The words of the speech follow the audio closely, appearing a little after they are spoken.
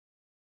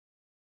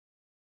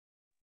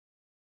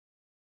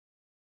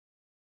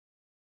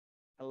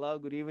Hello,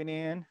 good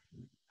evening.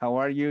 How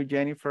are you,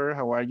 Jennifer?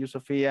 How are you,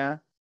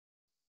 Sofía?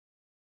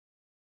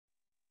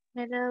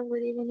 Hello,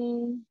 good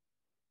evening.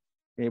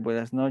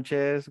 Buenas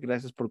noches,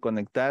 gracias por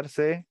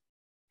conectarse.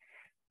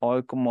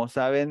 Hoy, como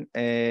saben,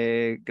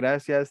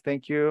 gracias,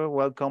 thank you.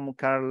 Welcome,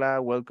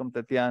 Carla. Welcome,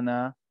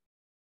 Tatiana.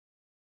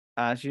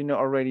 As you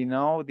already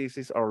know, this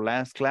is our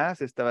last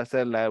class. Esta va a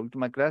ser la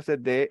última clase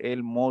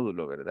del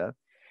módulo, ¿verdad?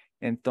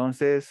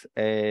 Entonces,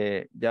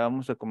 ya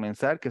vamos a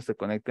comenzar, que se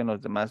conecten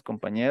los demás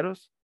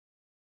compañeros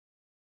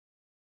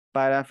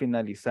para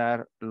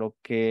finalizar lo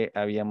que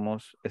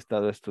habíamos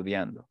estado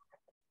estudiando.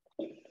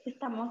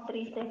 Estamos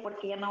tristes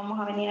porque ya no vamos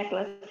a venir a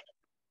clase.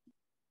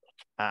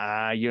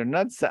 Ah, you're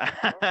not sad.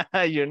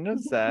 You're not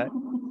sad.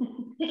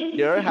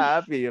 You're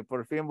happy.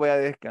 Por fin voy a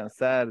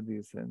descansar,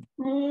 dicen.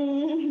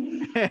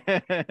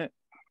 Es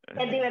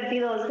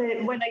divertido.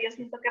 Bueno, yo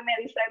siento que me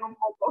distraigo un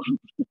poco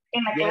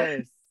en la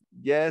clase.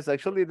 Yes.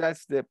 Actually,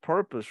 that's the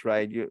purpose,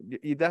 right?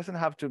 It doesn't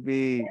have to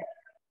be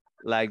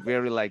like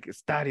very like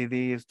study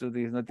this, do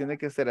this. No tiene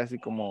que ser así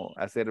como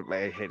hacer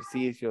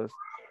ejercicios.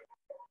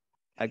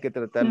 Hay que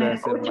tratarlo No de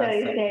hacer escucha, más.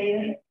 dice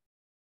Aida.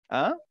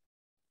 ¿Ah?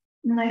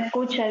 No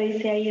escucha,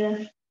 dice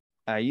Aida.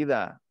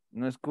 Aida,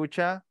 ¿no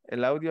escucha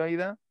el audio,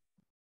 Aida?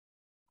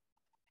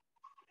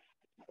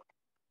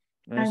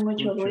 No Hay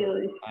mucho escucho. ruido,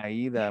 dice.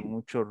 Aida,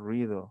 mucho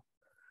ruido.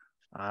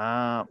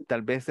 Ah,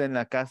 tal vez en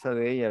la casa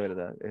de ella,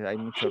 ¿verdad? Hay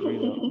mucho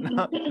ruido.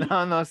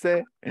 No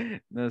sé.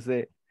 No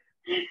sé.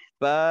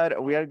 But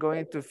we are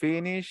going to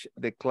finish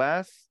the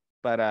class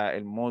para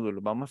el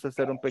módulo. Vamos a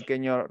hacer un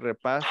pequeño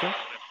repaso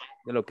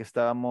de lo que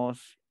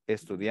estábamos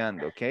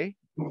estudiando, ¿ok?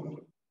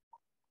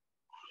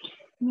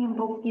 Un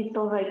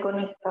poquito ahí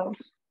conectados.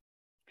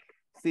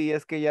 Sí,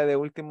 es que ya de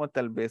último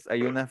tal vez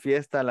hay una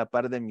fiesta a la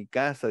par de mi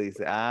casa.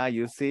 Dice,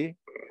 you see,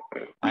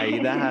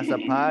 Aida has a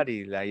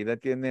party. La Aida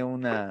tiene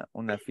una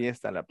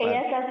fiesta a la par.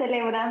 Ella está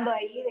celebrando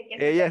ahí de que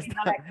se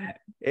terminó la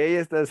clase. Ella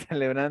está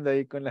celebrando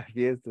ahí con la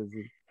fiesta,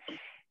 sí.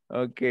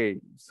 Okay,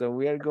 so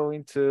we are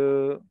going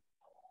to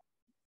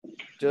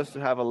just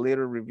have a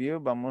little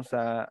review. Vamos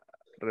a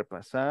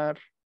repasar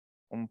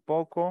un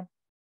poco.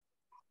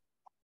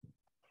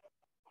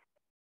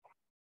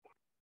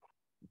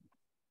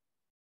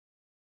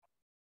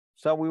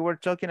 So we were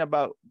talking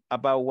about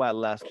what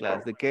last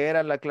class? ¿De qué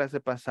era la clase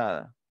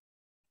pasada?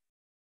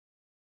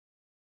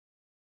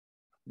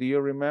 Do you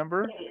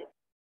remember?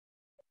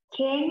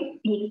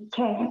 Can y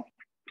can.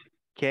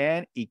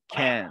 Can y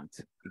can't.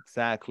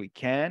 Exactly,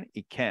 can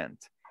y can't.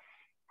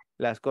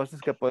 Las cosas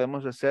que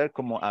podemos hacer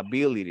como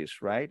abilities,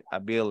 right?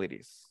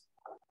 Abilities.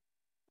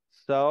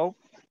 So,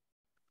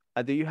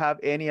 do you have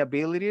any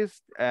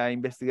abilities?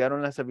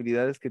 ¿Investigaron las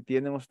habilidades que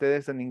tienen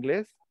ustedes en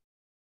inglés?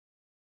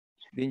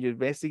 Did you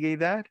investigate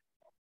that?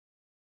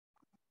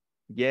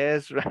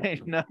 Yes,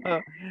 right? No.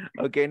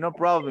 Okay, no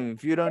problem.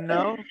 If you don't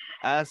know,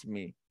 ask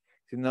me.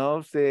 Si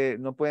no,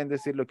 no pueden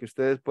decir lo que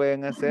ustedes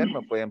pueden hacer,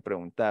 me pueden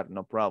preguntar,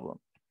 no problem.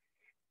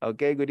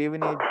 Okay, good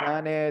evening,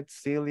 Janet,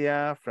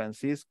 Celia,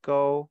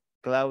 Francisco,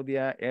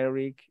 Claudia,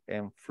 Eric,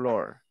 and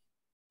Flor.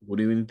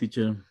 Good evening,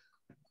 teacher.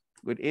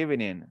 Good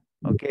evening.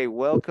 Okay,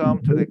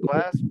 welcome to the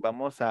class.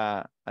 Vamos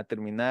a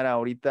terminar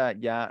ahorita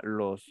ya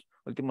los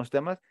últimos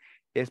temas.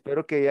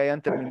 Espero que ya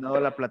hayan terminado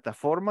la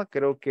plataforma.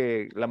 Creo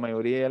que la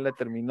mayoría ya la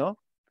terminó.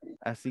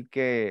 Así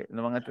que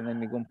no van a tener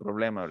ningún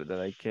problema,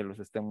 ¿verdad? Hay que los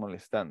estén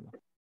molestando.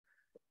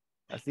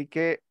 Así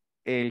que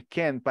el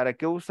can, ¿para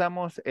qué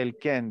usamos el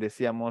can?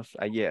 Decíamos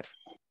ayer.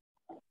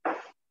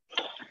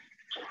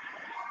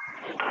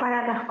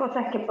 Para las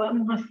cosas que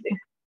podemos hacer.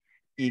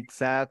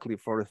 Exactly,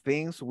 for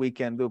things we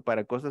can do,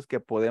 para cosas que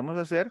podemos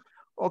hacer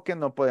o que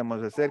no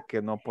podemos hacer,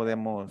 que no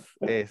podemos,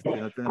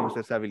 no tenemos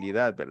esa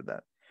habilidad,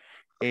 ¿verdad?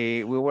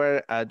 We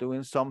were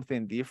doing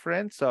something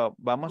different, so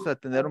vamos a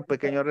tener un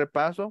pequeño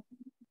repaso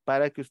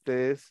para que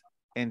ustedes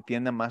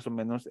entiendan más o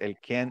menos el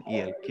can y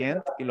el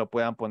can't y lo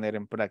puedan poner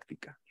en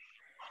práctica.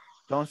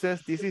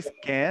 Entonces, this is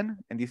can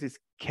and this is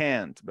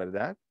can't,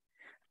 ¿verdad?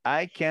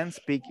 I can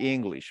speak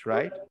English,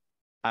 right?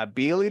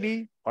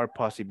 Ability or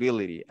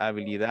possibility,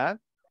 habilidad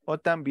o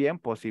también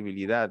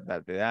posibilidad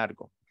de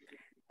algo.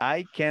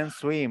 I can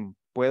swim,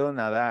 puedo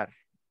nadar.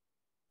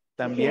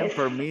 También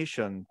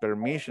permission,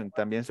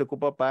 también se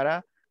ocupa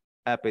para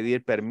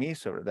pedir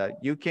permiso, ¿verdad?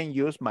 You can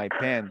use my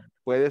pen,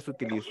 puedes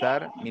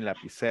utilizar mi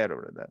lapicero,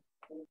 ¿verdad?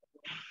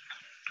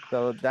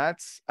 So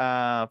that's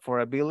for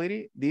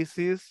ability. This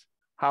is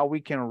how we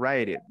can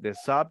write it. The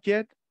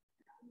subject,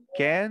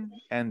 can,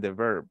 and the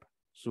verb.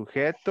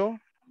 Sujeto,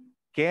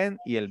 can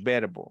y el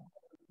verbo.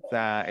 O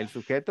sea, el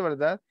sujeto,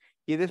 ¿verdad?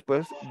 Y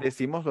después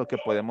decimos lo que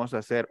podemos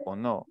hacer o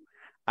no.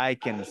 I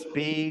can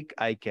speak,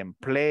 I can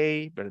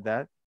play,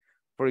 ¿verdad?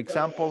 For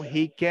example,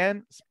 he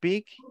can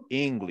speak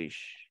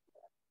English.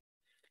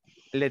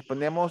 ¿Le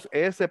ponemos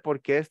S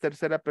porque es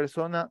tercera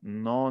persona?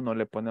 No, no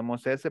le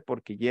ponemos S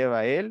porque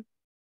lleva el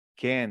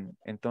can.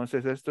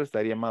 Entonces esto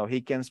estaría malo.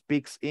 He can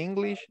speak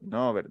English.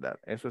 No, ¿verdad?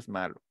 Eso es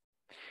malo.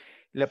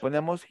 ¿Le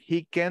ponemos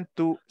he can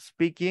to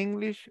speak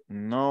English?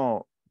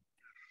 No.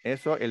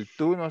 Eso, el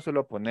to no se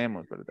lo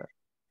ponemos, ¿verdad?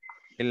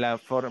 La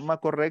forma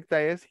correcta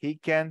es he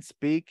can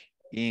speak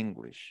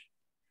English.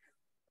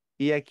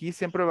 Y aquí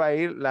siempre va a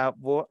ir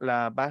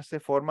la base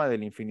forma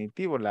del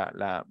infinitivo,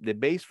 the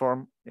base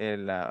form,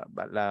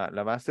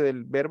 la base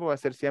del verbo va a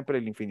ser siempre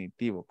el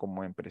infinitivo,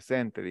 como en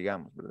presente,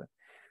 digamos, ¿verdad?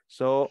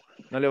 So,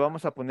 no le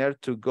vamos a poner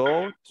to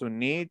go, to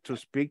need, to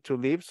speak, to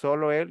live,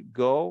 solo el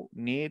go,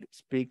 need,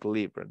 speak,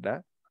 live,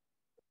 ¿verdad?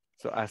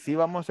 So, así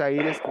vamos a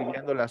ir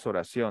escribiendo las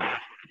oraciones.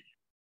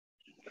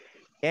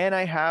 And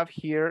I have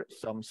here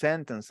some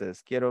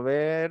sentences. Quiero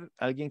ver,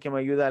 ¿alguien que me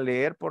ayude a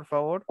leer, por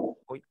favor?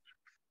 Uy.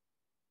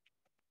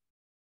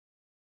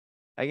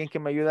 ¿Alguien que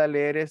me ayude a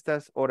leer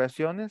estas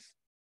oraciones?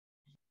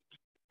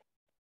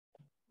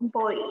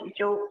 Voy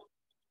yo.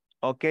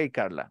 Okay,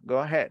 Carla, go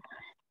ahead.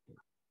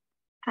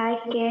 I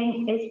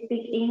can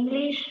speak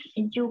English.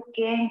 You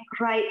can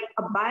ride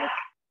a bike.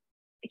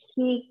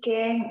 He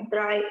can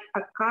drive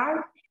a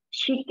car.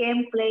 She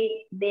can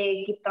play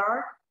the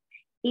guitar.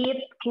 It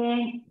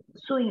can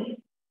swim.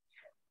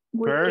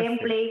 We can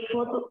Perfect. play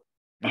football.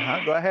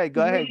 Go ahead,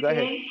 go ahead, go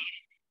ahead.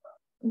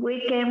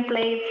 We can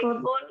play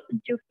football.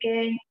 You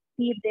can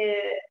see the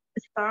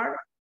star.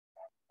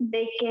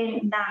 They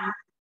can dance.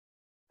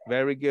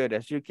 Very good.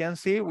 As you can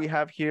see, we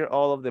have here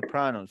all of the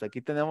pronouns.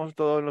 Aquí tenemos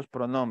todos los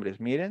pronombres.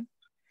 Miren.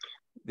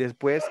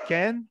 Después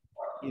can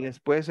y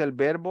después el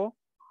verbo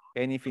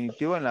en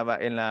infinitivo en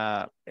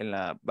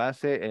la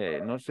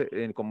base, no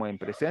sé, como en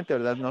presente,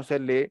 ¿verdad? No se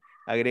le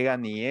agrega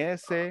ni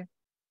S,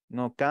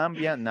 no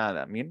cambia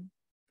nada. Miren.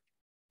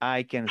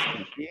 I can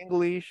speak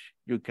English.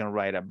 You can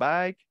ride a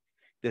bike.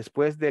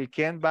 Después del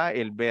can va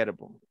el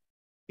verbo.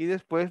 Y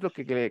después lo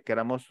que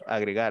queramos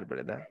agregar,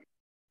 ¿verdad?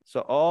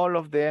 So all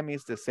of them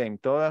is the same.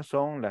 Todas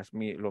son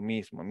lo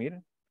mismo,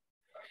 miren.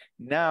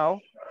 Now,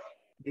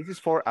 this is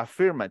for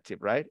affirmative,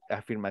 right?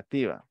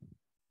 Afirmativa.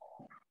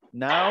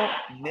 Now,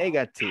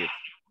 negative.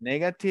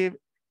 Negative,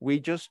 we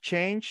just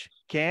change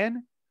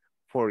can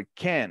for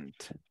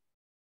can't.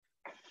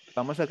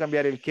 Vamos a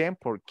cambiar el can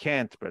por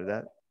can't,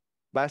 ¿verdad?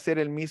 Va a ser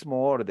el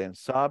mismo orden.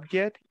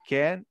 Subject,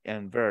 can,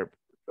 and verb.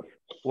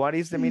 What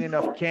is the meaning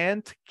of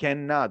can't?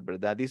 Cannot,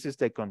 ¿verdad? This is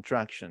the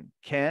contraction.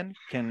 Can,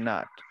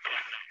 cannot.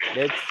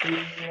 Let's see.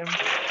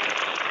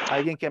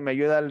 Alguien que me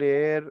ayuda a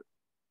leer.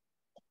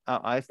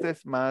 Este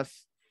es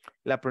más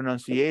la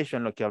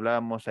pronunciation, lo que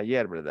hablábamos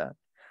ayer, ¿verdad?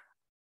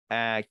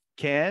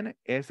 Can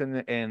es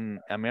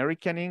en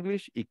American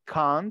English y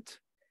can't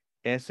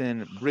es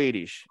en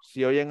British.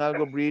 Si oyen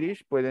algo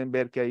British, pueden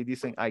ver que ahí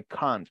dicen I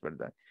can't,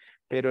 ¿verdad?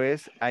 Pero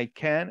es I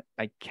can,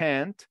 I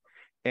can't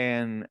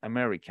en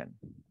American.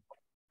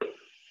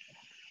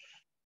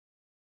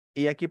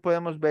 Y aquí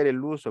podemos ver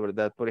el uso,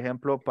 ¿verdad? Por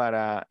ejemplo,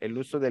 para el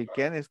uso del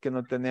can es que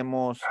no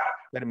tenemos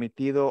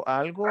permitido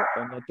algo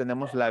o no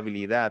tenemos la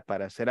habilidad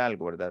para hacer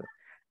algo, ¿verdad?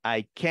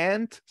 I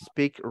can't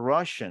speak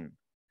Russian.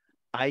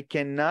 I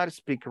cannot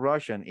speak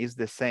Russian is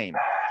the same.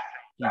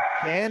 He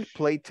can't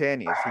play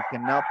tennis. He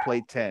cannot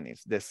play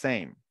tennis. The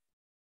same.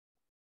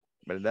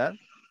 ¿Verdad?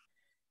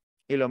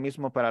 Y lo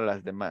mismo para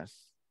las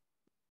demás.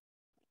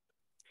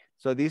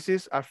 So this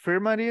is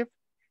affirmative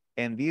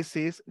and this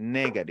is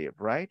negative,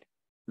 right?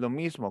 Lo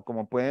mismo,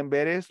 como pueden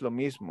ver es lo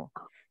mismo.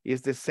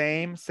 It's the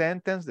same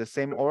sentence, the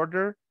same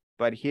order,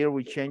 but here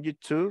we change it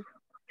to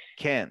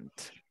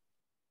can't.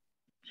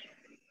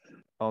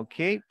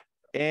 Okay,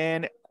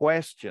 and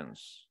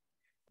questions.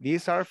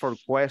 These are for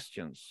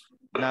questions.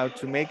 Now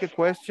to make a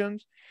question,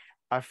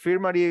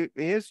 affirmative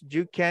is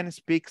you can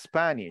speak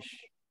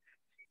Spanish.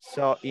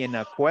 So in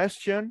a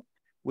question,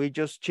 we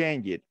just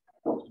change it.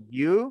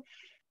 You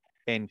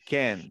and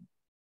can.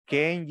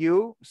 Can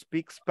you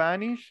speak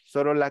Spanish?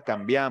 Solo la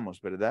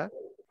cambiamos, ¿verdad?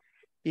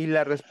 Y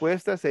la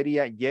respuesta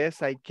sería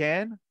yes, I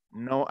can.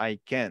 No, I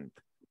can't.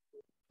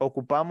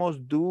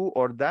 ¿Ocupamos do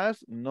or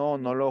does? No,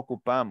 no lo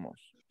ocupamos.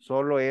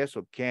 Solo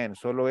eso, can.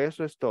 Solo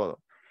eso es todo.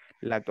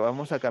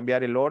 Vamos a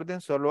cambiar el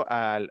orden solo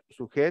al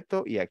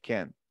sujeto y a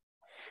can.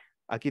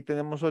 Aquí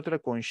tenemos otra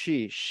con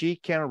she. She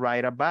can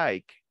ride a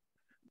bike.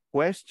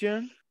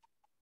 Question,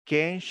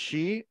 can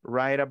she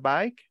ride a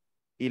bike?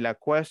 Y la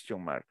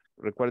question mark.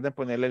 Recuerden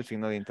ponerle el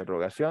signo de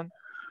interrogación.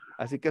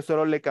 Así que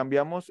solo le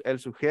cambiamos el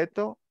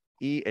sujeto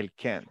y el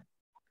can.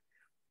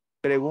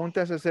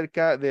 ¿Preguntas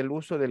acerca del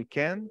uso del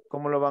can?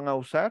 ¿Cómo lo van a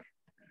usar?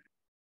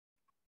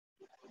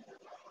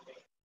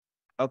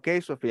 Ok,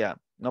 Sofía,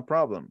 no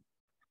problem.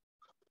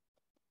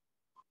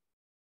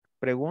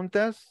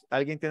 ¿Preguntas?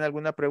 ¿Alguien tiene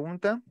alguna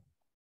pregunta?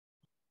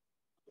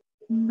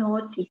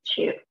 No,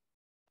 teacher.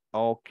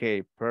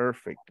 Okay,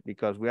 perfect.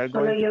 Because we are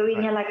Solo going yo to...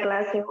 vine a la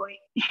clase hoy.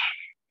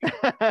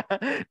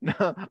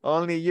 No,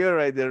 only you,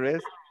 right? The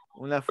rest,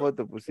 una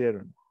foto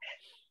pusieron.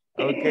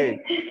 Okay.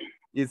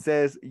 It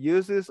says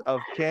uses of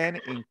can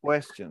in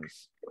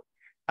questions.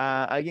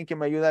 ¿Alguien que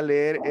me ayuda a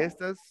leer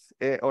estas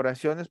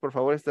oraciones, por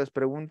favor, estas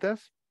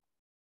preguntas?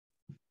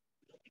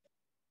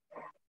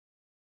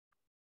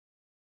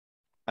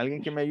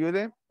 ¿Alguien que me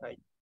ayude?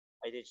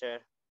 Hi,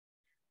 teacher.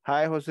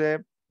 Hi, Jose.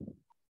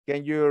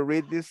 Can you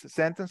read these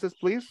sentences,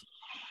 please?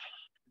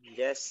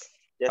 Yes,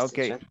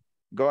 Okay, teacher.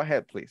 go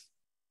ahead, please.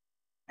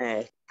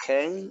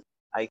 Can,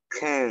 I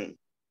can.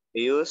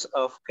 Use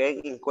of can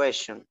in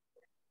question.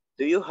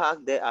 Do you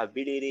have the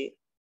ability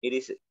it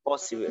is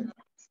possible.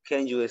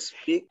 Can you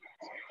speak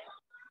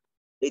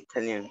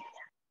Italian?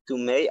 To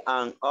make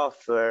an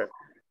offer,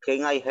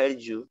 can I help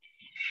you?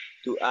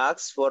 To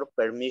ask for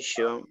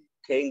permission,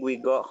 can we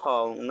go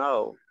home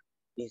now?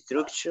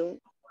 Instruction,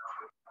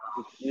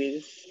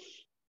 it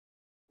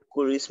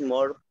is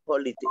more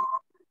polite.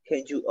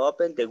 Can you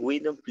open the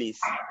window, please?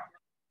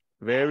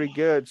 Very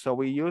good. So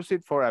we use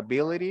it for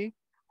ability,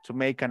 to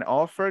make an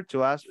offer,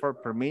 to ask for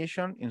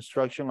permission,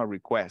 instruction or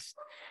request.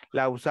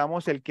 La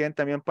usamos el can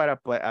también para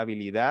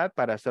habilidad,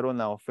 para hacer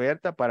una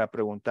oferta, para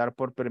preguntar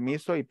por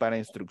permiso y para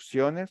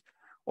instrucciones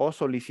o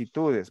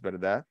solicitudes,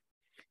 ¿verdad?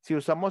 Si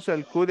usamos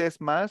el could es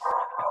más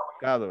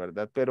complicado,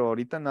 ¿verdad? Pero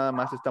ahorita nada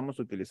más estamos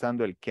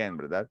utilizando el can,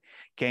 ¿verdad?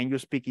 Can you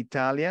speak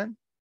Italian?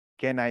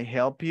 Can I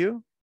help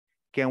you?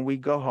 Can we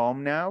go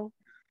home now?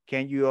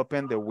 Can you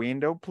open the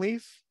window,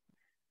 please?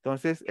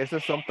 Entonces,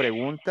 esas son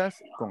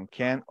preguntas con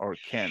can or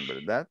can,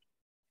 ¿verdad?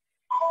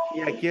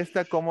 Y aquí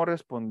está cómo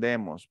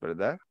respondemos,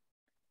 ¿verdad?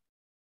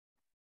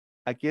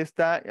 Aquí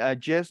está a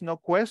yes, no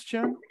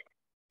question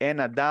and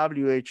a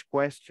WH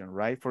question,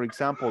 right? For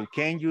example,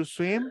 can you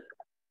swim?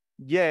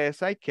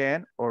 Yes, I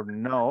can, or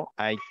no,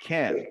 I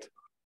can't.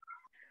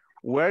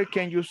 Where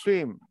can you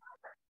swim?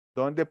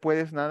 ¿Dónde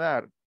puedes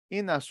nadar?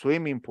 In a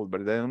swimming pool,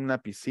 ¿verdad? En una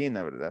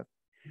piscina, ¿verdad?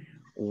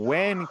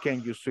 When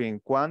can you swim?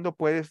 ¿Cuándo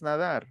puedes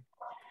nadar?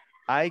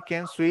 I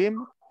can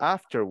swim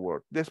after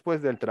work,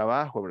 después del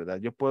trabajo, ¿verdad?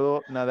 Yo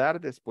puedo nadar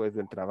después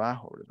del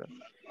trabajo, ¿verdad?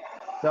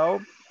 So,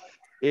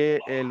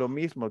 lo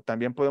mismo,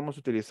 también podemos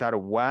utilizar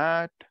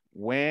what,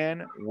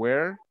 when,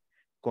 where,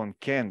 con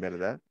can,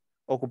 ¿verdad?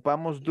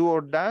 ¿Ocupamos do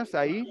or does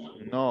ahí?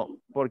 No,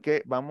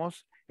 porque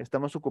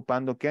estamos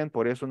ocupando can,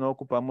 por eso no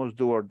ocupamos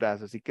do or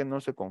does, así que no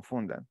se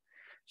confundan.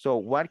 So,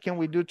 what can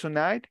we do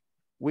tonight?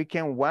 We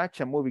can watch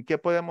a movie. ¿Qué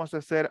podemos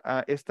hacer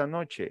esta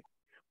noche?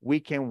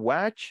 We can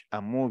watch a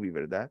movie,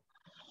 ¿verdad?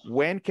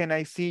 When can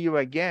I see you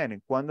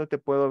again? ¿Cuándo te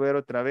puedo ver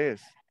otra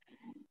vez?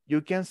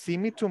 You can see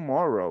me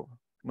tomorrow.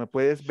 Me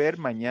puedes ver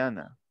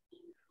mañana.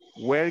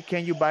 Where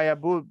can you buy a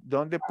book?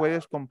 ¿Dónde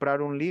puedes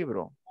comprar un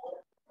libro?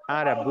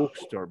 At a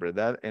bookstore,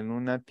 ¿verdad? En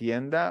una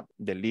tienda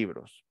de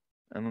libros,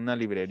 en una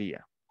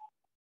librería.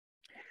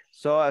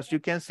 So as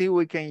you can see,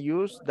 we can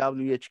use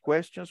WH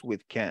questions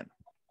with can.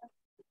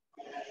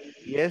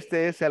 Y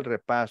este es el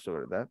repaso,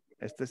 ¿verdad?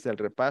 Este es el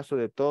repaso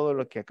de todo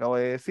lo que acabo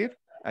de decir.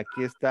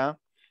 Aquí está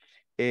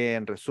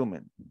en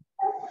resumen.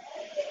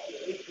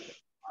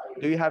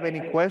 Do you have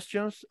any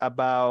questions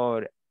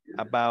about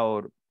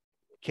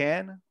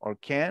can or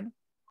can?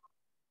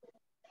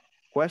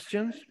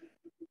 Questions?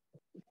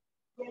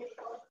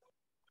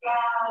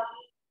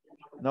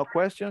 No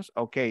questions?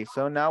 Okay,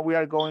 so now we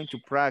are going to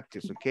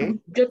practice, okay?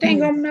 Yo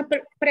tengo unas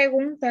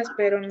preguntas,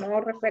 pero no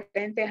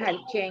referentes al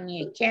can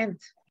y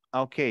can't.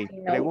 Okay,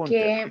 Sino pregunta.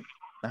 que,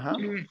 Ajá.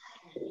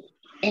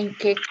 en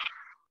que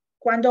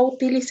cuando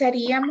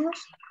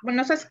utilizaríamos,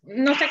 bueno,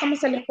 no sé cómo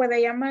se les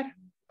puede llamar.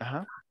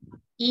 Ajá.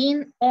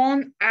 In,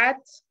 on, at.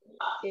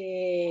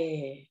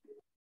 Se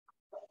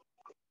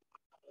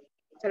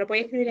lo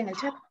puede escribir en el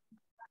chat.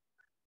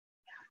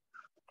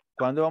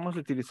 ¿Cuándo vamos a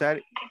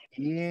utilizar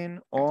in,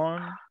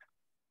 on?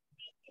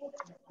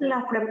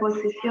 Las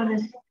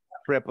preposiciones.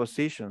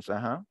 Prepositions,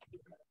 ajá.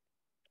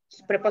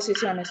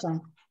 Preposiciones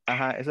son.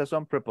 Ajá, esas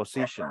son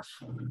prepositions.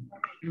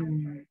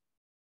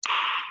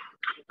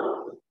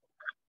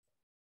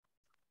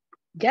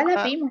 Ya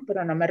las vimos,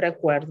 pero no me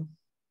recuerdo.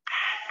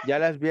 ¿Ya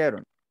las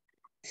vieron?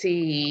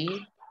 Sí.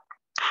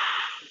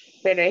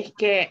 Pero es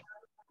que,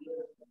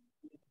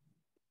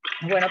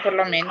 bueno, por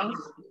lo menos,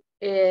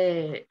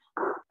 si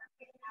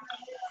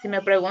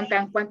me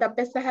preguntan cuántas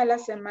veces a la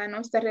semana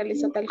usted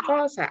realiza tal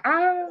cosa.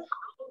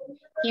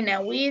 In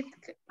a week.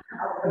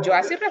 Yo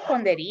así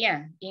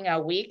respondería. In a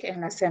week,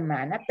 en la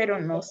semana, pero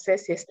no sé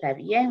si está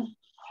bien.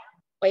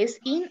 ¿O es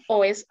in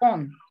o es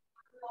on?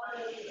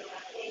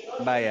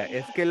 Vaya,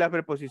 es que las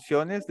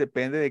preposiciones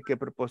depende de qué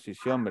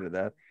preposición,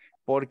 ¿verdad?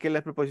 Porque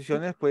las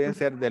preposiciones pueden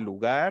ser de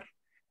lugar,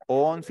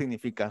 on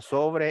significa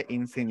sobre,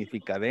 in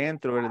significa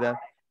dentro, ¿verdad?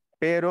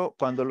 Pero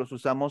cuando los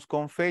usamos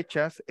con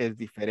fechas es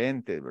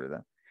diferente,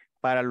 ¿verdad?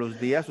 Para los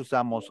días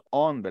usamos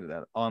on,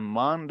 ¿verdad? On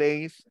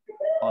Mondays,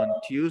 on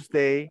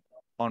Tuesday,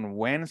 on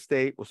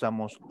Wednesday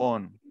usamos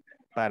on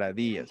para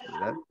días,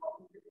 ¿verdad?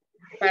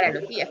 Para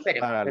los días, pero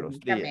Para los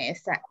permítame,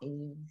 días.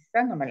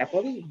 esa no me la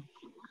podía.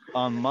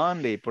 On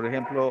Monday, por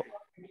ejemplo,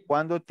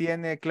 ¿cuándo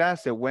tiene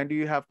clase? When do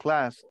you have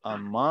class?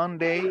 On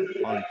Monday,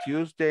 on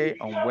Tuesday,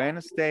 on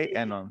Wednesday,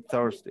 and on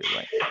Thursday,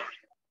 right?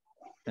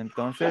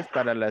 Entonces,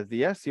 para las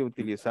días sí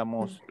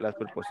utilizamos las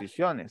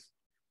preposiciones.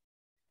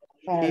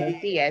 Para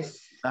los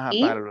días. Ajá,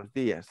 In, para los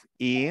días.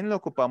 In lo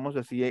ocupamos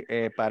así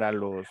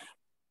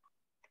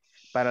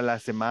para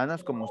las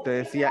semanas, como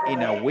usted decía,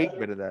 in a week,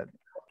 ¿verdad?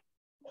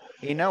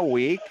 In a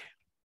week,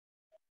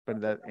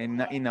 ¿verdad?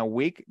 In a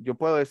week, yo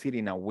puedo decir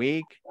in a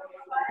week,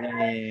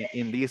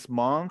 in this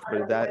month,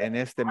 ¿verdad? En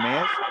este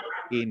mes,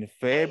 in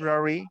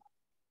February.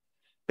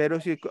 Pero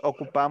si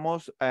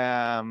ocupamos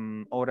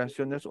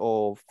oraciones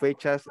o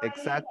fechas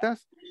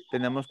exactas,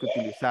 tenemos que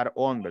utilizar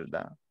on,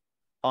 ¿verdad?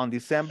 On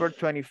December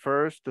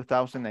 21st,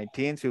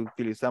 2019, si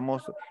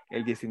utilizamos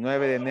el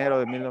 19 de enero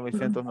de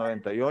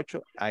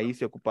 1998, ahí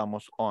sí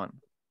ocupamos on.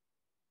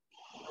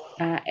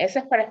 Eso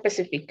es para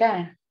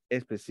especificar.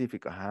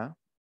 Específico, ajá.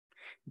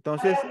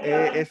 Entonces,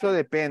 eso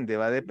depende,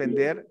 va a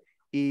depender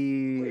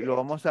y lo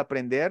vamos a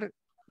aprender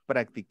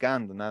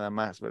practicando nada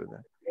más,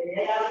 ¿verdad?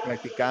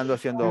 Practicando,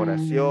 haciendo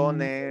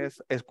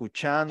oraciones,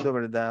 escuchando,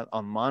 ¿verdad?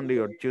 On Monday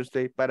or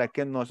Tuesday, para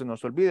que no se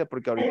nos olvide,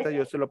 porque ahorita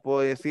yo se lo puedo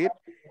decir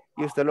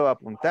y usted lo va a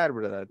apuntar,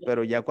 ¿verdad?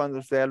 Pero ya cuando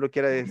usted lo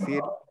quiera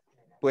decir,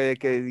 puede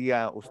que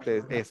diga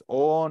usted es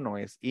on o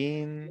es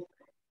in.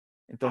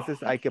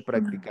 Entonces hay que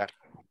practicar.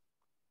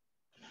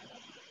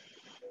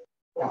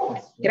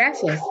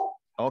 Gracias.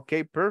 Ok,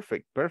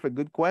 perfect.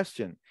 Good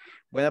question.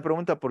 Buena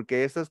pregunta,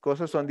 porque estas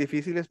cosas son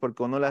difíciles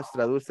porque uno las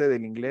traduce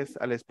del inglés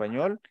al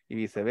español y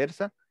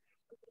viceversa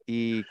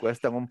y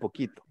cuestan un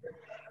poquito.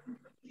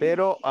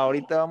 Pero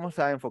ahorita vamos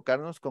a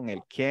enfocarnos con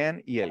el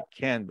can y el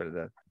can't,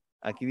 ¿verdad?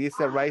 Aquí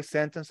dice write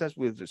sentences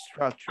with the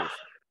structures.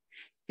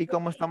 Y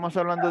como estamos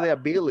hablando de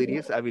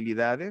abilities,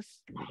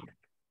 habilidades,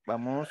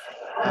 vamos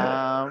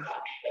a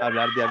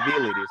hablar de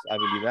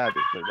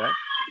habilidades, ¿verdad?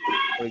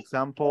 For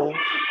example,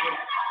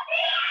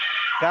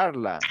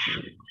 Carla.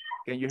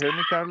 Can you hear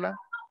me, Carla?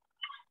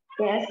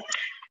 Yes.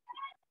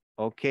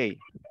 Okay.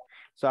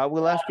 So I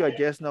will ask you a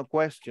yes, no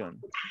question.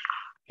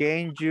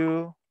 Can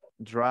you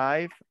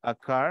drive a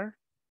car?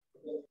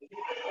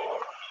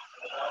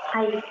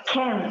 I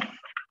can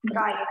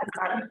drive a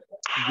car.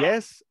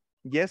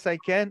 Yes, I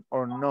can,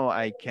 or no,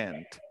 I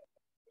can't.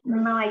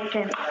 No, I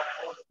can't.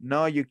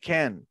 No, you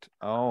can't.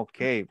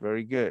 Okay,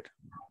 very good.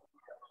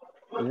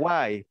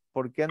 Why?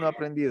 ¿Por qué no ha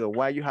aprendido?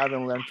 Why you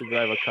haven't learned to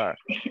drive a car?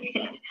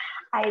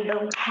 I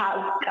don't have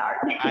a car.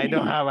 I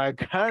don't have a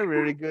car.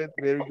 Very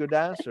good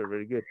answer.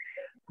 Very good.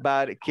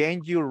 But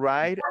can you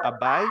ride a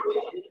bike?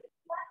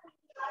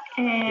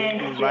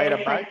 Can you ride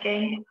a bike? I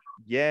can.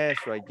 Yes,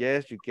 right.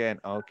 Yes, you can.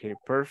 Okay,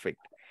 perfect.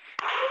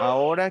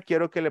 Ahora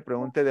quiero que le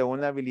pregunte de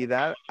una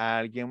habilidad a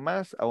alguien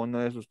más, a uno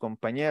de sus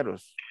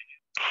compañeros.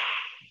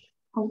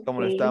 Okay. Como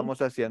lo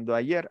estábamos haciendo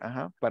ayer,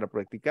 ajá, para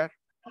practicar.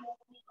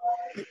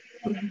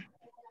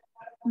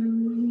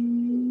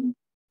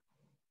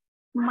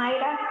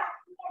 Mayra.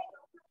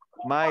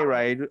 Myra,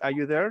 are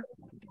you there?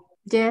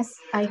 Yes,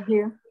 I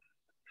hear.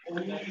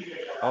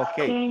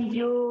 Okay. Can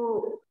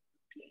you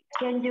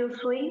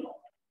swim?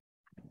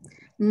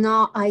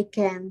 No, I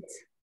can't.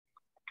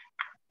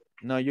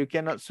 No, you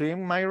cannot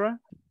swim, Myra?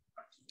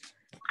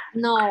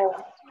 No.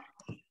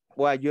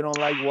 Why, you don't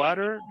like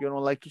water? You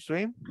don't like to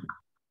swim?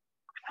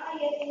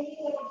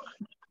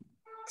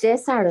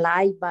 Yes, I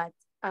like, but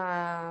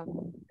I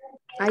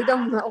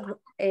don't know.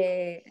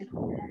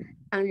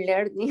 I'm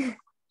learning.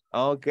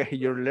 Okay,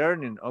 you're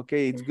learning.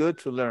 Okay, it's good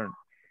to learn.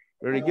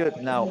 Very good.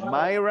 Now,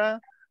 Myra,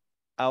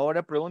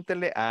 ahora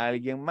pregúntele a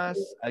alguien más,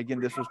 alguien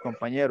de sus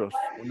compañeros,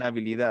 una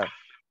habilidad.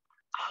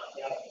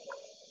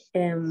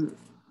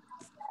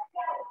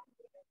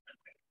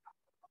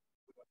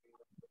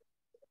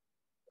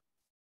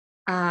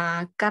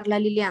 A Carla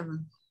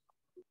Liliana.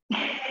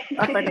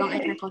 Perdón,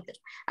 me conté.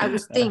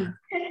 Agustín.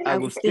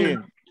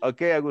 Agustín.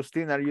 Okay,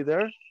 Agustín, are you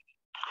there?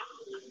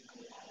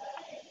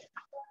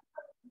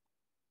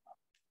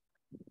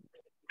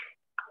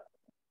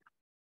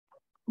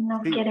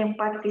 No quieren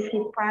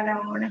participar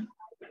ahora.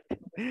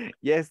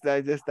 Ya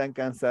están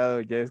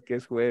cansados, ya es que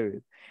es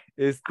jueves.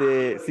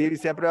 Sí,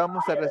 siempre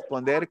vamos a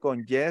responder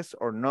con yes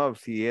or no,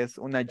 si es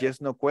una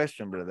yes no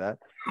question, ¿verdad?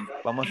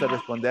 Vamos a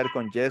responder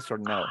con yes or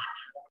no.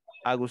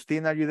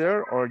 Agustín, are you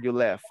there or you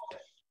left?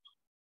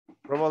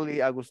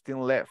 Probably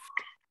Agustín left.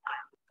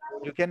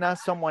 You can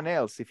ask someone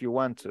else if you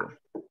want to.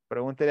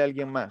 Pregúntele a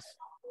alguien más.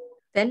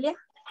 Celia.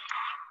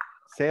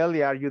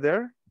 Celia, are you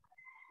there?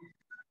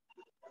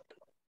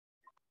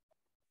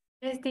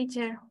 Yes,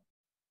 teacher.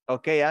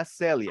 Okay, ask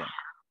Celia.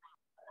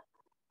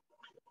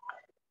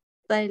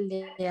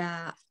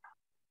 Celia.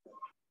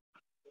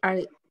 Are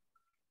you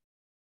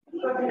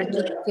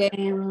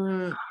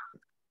can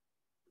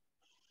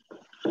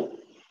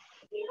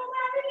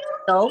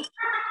stop?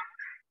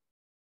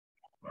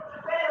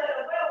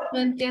 No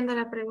entiendo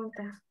la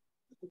pregunta.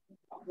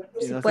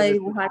 Si Se no puede se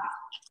dibujar.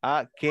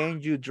 Can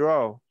you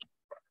draw?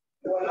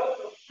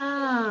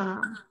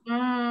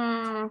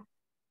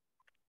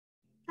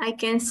 I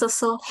can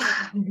so.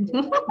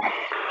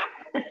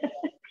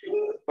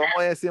 ¿Cómo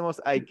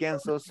decimos I can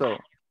so?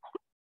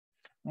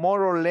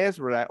 More or less,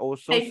 right? Or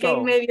so. I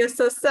can medio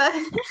so.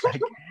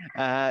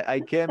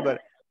 I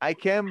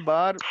can,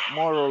 but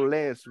more or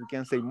less. We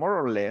can say more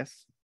or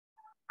less.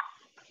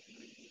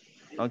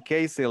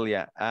 Ok,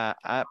 Celia.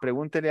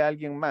 Pregúntele a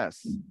alguien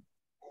más.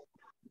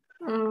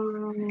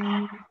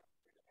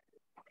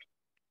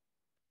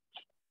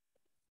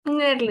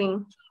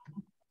 Nerlin.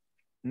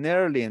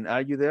 Nerlin,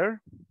 are you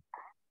there?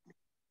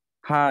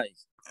 Hi.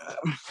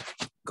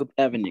 Good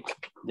evening.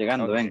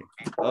 Llegando, Okay. ven.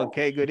 Ok,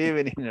 good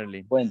evening,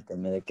 Nerlin.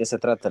 Cuénteme de qué se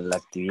trata la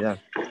actividad.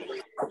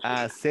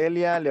 A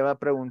Celia le va a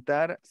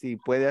preguntar si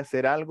puede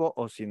hacer algo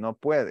o si no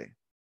puede.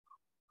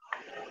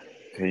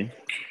 Okay.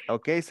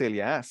 Ok,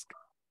 Celia, ask.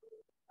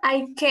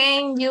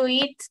 Can you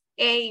eat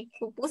a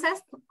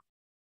pupusas?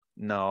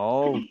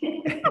 No.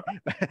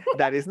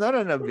 That is not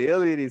an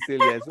ability,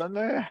 Silvia. Eso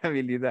no es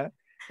habilidad.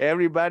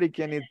 Everybody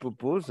can eat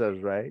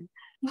pupusas, right?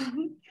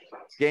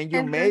 Can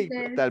you make,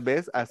 Entonces, tal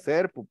vez,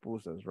 hacer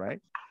pupusas,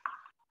 right?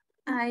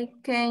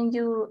 Can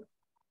you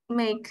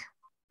make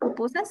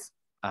pupusas?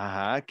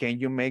 Ajá. Can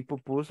you make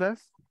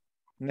pupusas,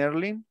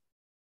 Nerlin?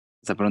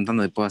 Está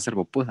preguntando si puedo hacer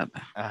pupusas.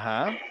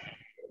 Ajá.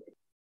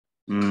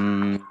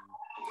 ¿Cómo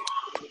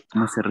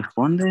se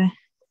responde?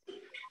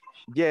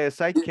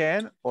 Yes, I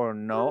can, or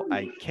no,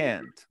 I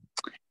can't.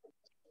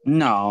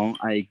 No,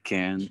 I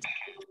can't.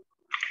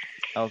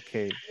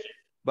 Okay.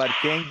 But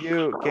can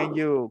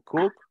you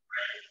cook,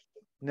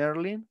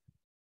 Nerlin?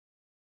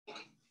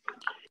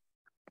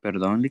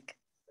 Perdón, Lick.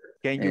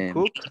 Can you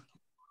cook?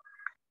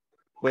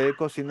 ¿Puede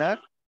cocinar?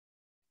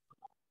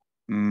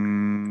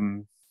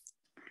 No.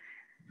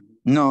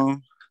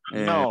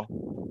 No.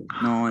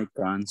 No, I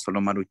can't. Solo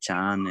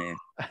Maruchan.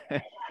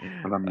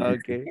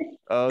 Okay.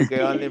 Okay,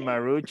 only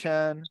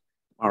Maruchan.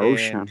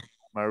 Maruchan.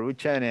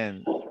 Maruchan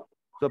and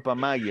sopa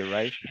Maggi,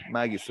 right?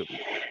 Maggi soup.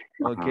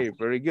 Okay,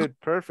 very good,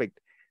 perfect.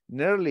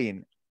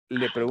 Nerlin,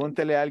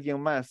 pregúntele a alguien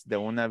más de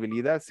una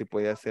habilidad si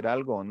puede hacer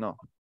algo o no.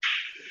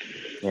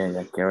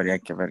 Ya que habría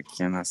que ver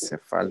quién hace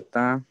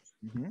falta.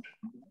 Uh-huh.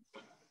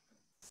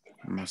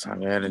 Vamos a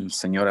ver el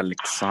señor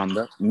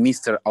Alexander.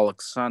 Mr.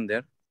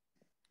 Alexander.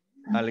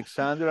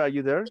 Alexander, are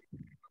you there?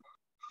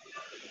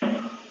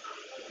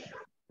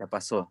 Ya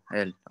pasó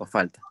él, o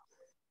falta.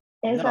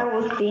 Es No.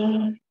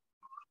 Agustín.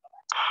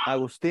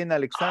 Agustín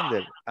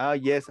Alexander.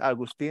 Yes,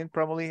 Agustín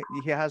probably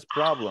he has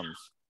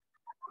problems.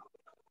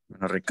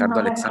 Bueno, Ricardo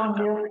No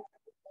Alexander respondió.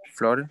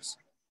 Flores.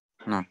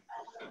 No.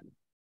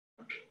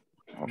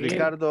 Okay.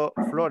 Ricardo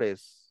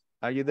Flores.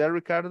 Are you there,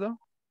 Ricardo?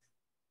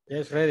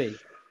 Yes, ready.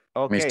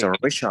 Okay. Mr.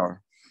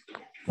 Richard.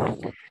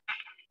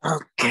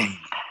 Ok.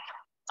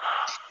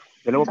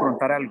 Yo le voy a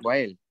preguntar algo a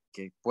él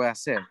que puede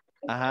hacer.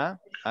 Ajá,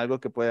 algo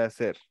que puede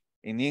hacer.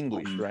 In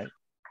English, right?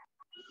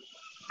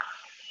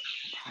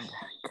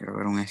 Quiero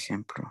ver un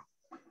ejemplo.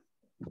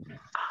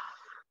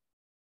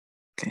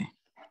 Ok.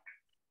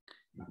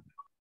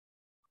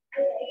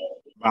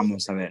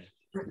 Vamos a ver.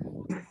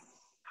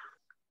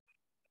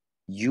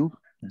 You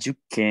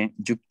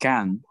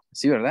can.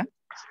 ¿Sí, verdad?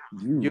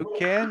 You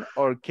can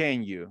or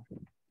can you?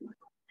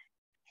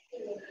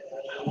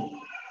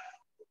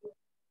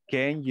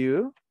 Can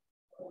you?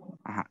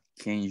 Ajá.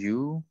 Can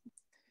you?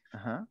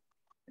 Ajá.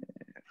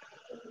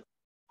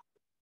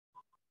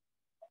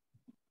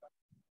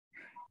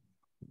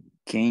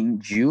 Can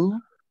you?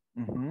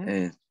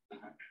 Uh-huh.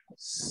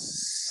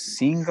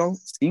 Single?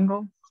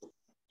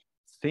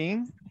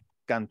 Sing,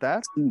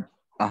 cantar.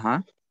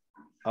 Ajá.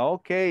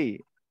 Okay,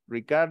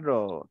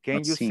 Ricardo,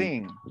 can you Sing.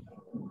 sing?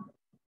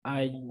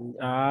 I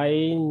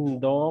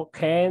don't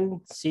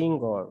can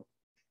single.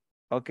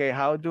 Okay,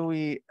 how do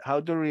we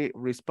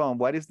respond?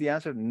 What is the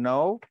answer?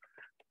 No,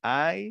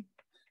 I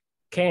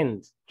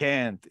Can't.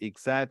 can't.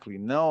 Exactly.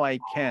 No, I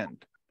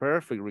can't.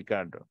 Perfect,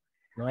 Ricardo.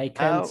 No, I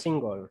can't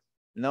single.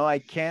 No, I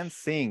can't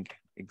sing.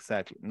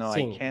 Exactly. No,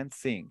 Sing. I can't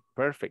sing.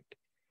 Perfect.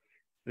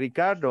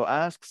 Ricardo,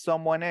 ask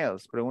someone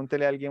else.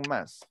 Pregúntele a alguien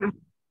más.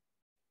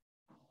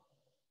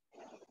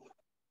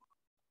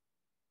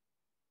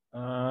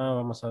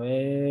 Vamos a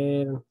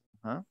ver.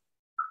 ¿Ah?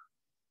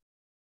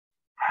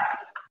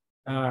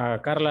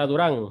 Carla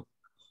Durán.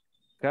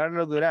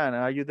 Carlos Duran,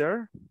 are you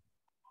there?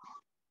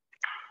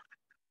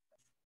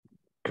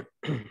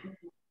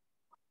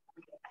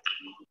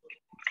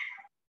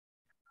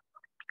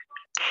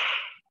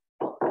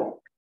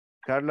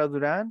 Carla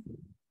Duran?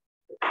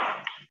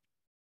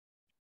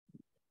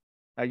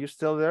 Are you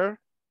still there?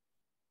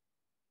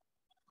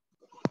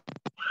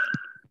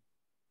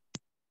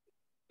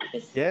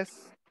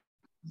 Yes.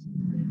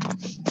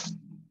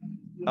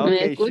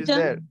 Okay, she's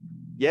there.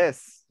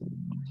 Yes.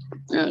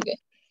 Okay.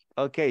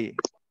 Okay.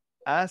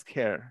 Ask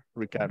her,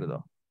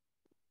 Ricardo.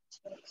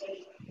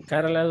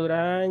 Carla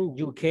Durán,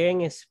 you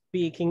can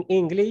speak in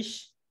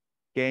English.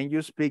 Can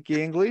you speak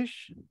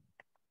English?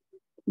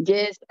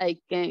 Yes, I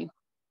can.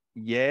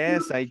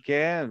 Yes, I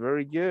can.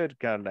 Very good,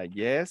 Carla.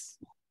 Yes,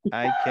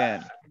 I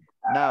can.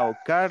 Now,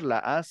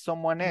 Carla, ask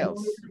someone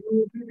else.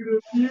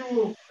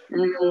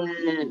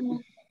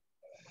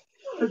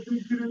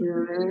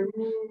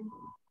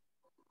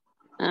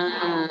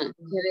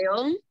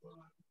 Gedeón.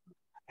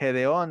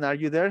 Gedeon, are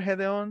you there,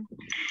 Gedeon?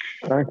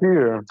 I'm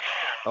here.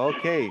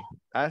 Okay,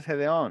 ask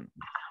Gedeon.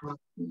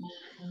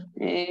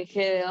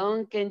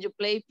 Gedeón, can you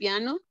play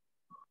piano?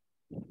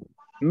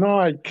 No,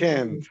 I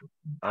can't.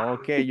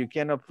 Okay, you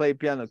cannot play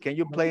piano. Can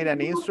you play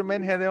an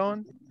instrument,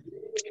 Gedeon?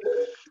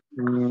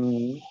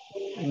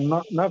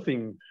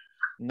 Nothing.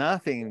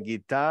 Nothing.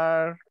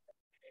 Guitar,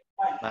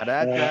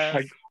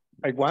 maracas.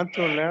 I want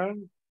to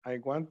learn. I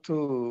want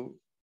to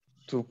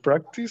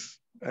practice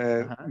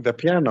the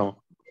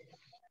piano.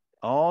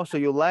 Oh, so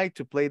you like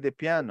to play the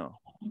piano?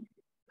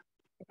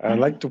 I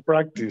like to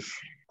practice.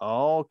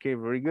 Okay,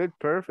 very good.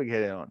 Perfect,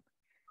 Gedeon.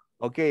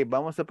 Ok,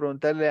 vamos a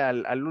preguntarle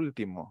al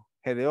último.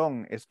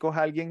 Gedeón,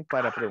 escoja a alguien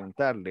para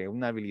preguntarle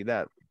una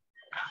habilidad.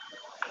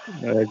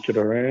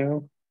 Quiero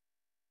ver.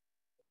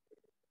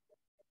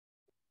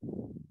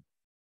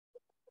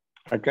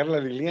 A Carla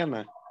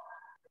Liliana.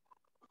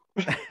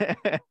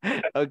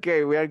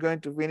 Okay, we are going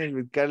to finish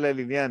with Carla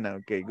Liliana.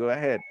 Okay, go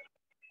ahead.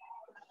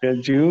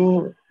 Can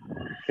you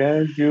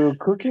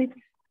cooking?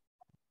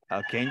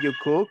 Can you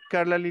cook,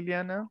 Carla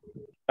Liliana?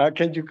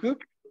 Can you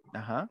cook?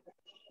 Uh-huh.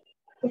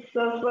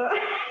 So.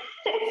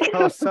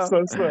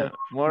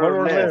 More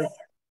or less.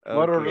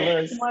 More or Okay.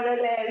 less. More or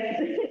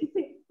less.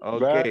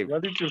 Okay.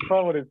 What is your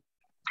favorite?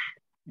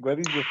 What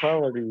is your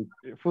favorite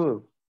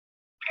food?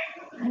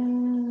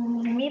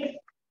 Meat.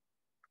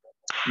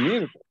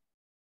 Milk.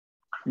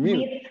 Milk.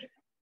 Meat.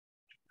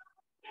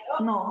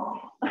 No.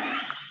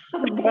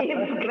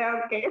 Beef,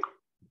 creo que.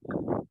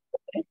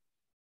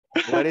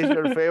 What is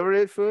your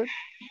favorite food?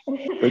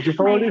 What's your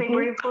My favorite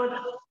favorite food?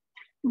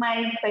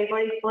 My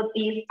favorite food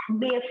is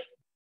beef.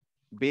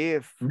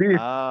 Beef. Beef.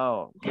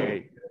 Oh,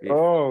 okay. Beef.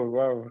 Oh,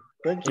 wow.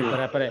 Thank Y you.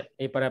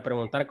 para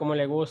preguntar cómo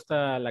le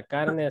gusta la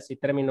carne, así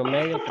término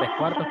medio,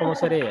 3/4, ¿cómo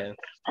sería?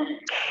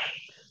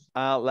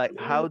 Like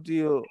how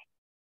don't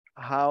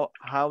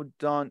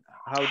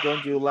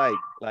you like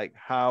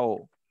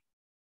how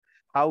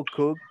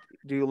cooked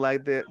do you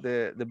like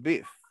the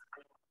beef?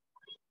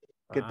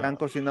 ¿Qué tan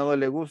cocinado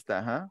le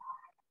gusta? Huh?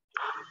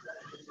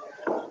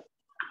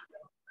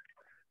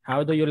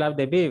 How do you love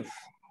the beef?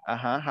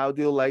 How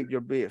do you like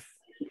your beef?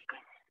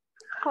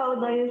 How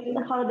do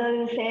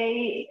you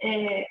say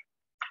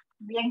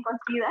bien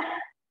cocida?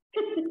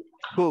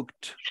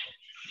 Cooked.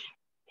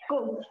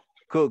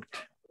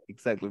 Cooked.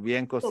 Exactly.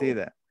 Bien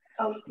cocida.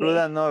 Okay.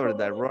 Cruda no,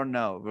 ¿verdad? Raw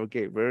no.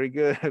 Okay, very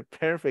good.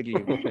 Perfectly.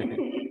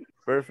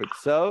 Perfect.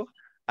 So,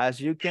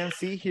 as you can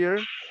see here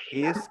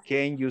is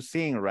can you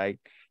sing, right?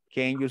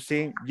 Can you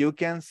sing? You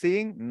can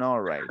sing? No,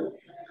 right?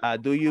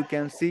 Do you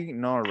can sing?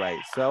 No,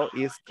 right? So,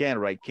 it's can,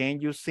 right? Can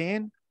you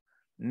sing?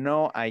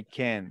 No, I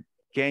can.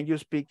 Can you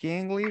speak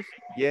English?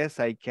 Yes,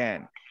 I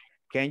can.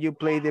 Can you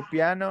play the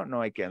piano?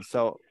 No, I can.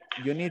 So,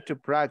 you need to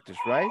practice,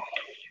 right?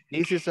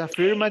 This is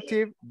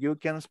affirmative, you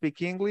can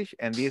speak English,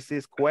 and this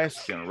is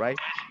question, right?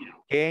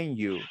 Can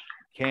you?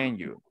 Can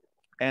you?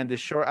 And the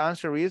short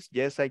answer is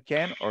yes, I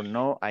can, or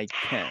no, I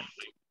can't.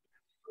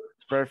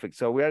 Perfect.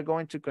 So we are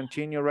going to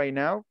continue right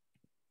now.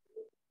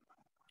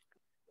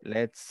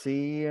 Let's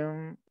see.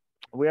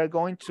 We are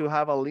going to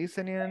have a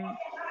listening,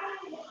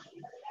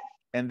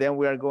 and then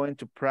we are going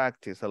to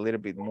practice a little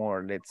bit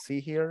more. Let's see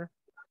here.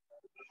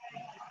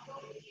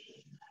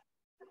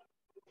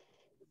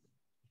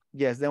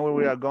 Yes, then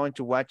we are going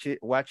to watch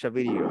a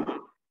video.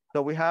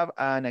 So we have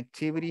an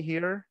activity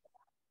here.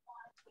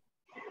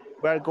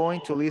 We are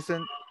going to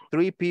listen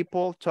 3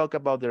 people talk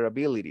about their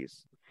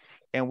abilities.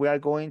 And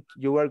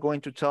you are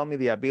going to tell me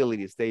the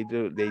abilities they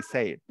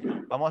say.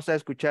 Vamos a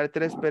escuchar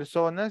 3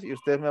 personas y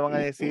ustedes me van a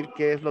decir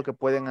qué es lo que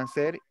pueden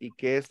hacer y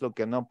qué es lo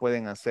que no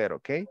pueden hacer,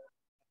 ¿ok?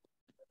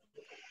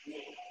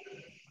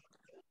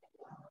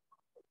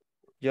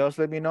 Just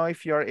let me know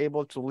if you are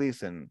able to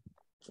listen.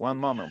 One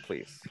moment,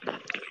 please.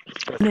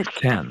 Unit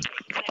 10.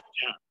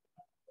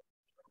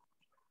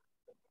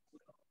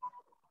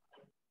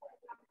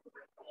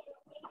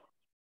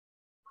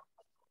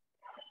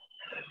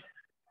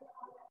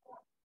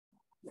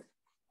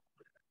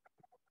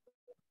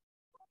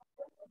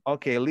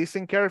 Okay,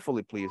 listen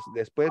carefully, please.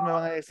 Después me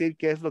van a decir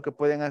qué es lo que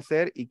pueden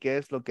hacer y qué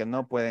es lo que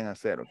no pueden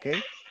hacer,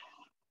 ¿ok?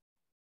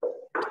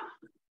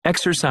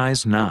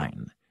 Exercise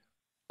 9.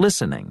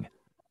 Listening.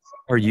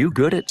 Are you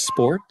good at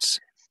sports?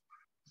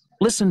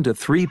 Listen to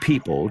 3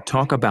 people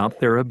talk about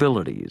their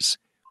abilities.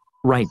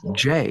 Write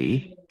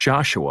J,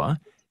 Joshua,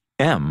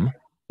 M,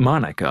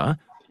 Monica,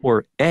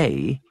 or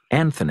A,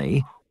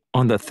 Anthony,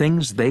 on the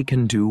things they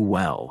can do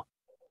well.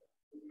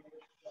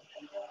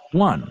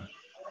 1.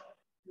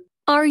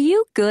 Are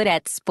you good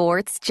at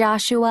sports,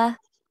 Joshua?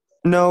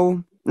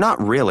 No,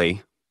 not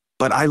really,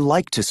 but I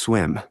like to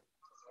swim.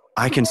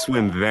 I can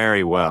swim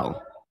very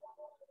well.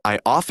 I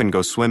often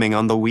go swimming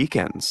on the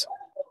weekends.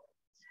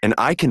 And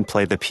I can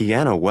play the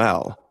piano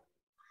well,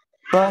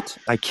 but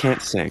I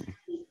can't sing.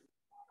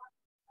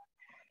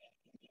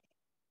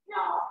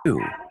 2.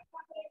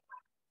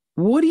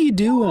 What do you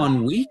do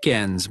on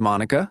weekends,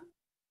 Monica?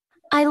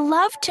 I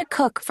love to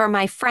cook for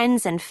my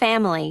friends and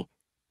family.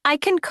 I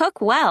can cook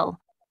well.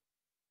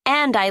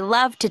 And I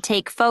love to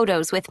take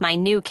photos with my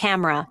new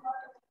camera.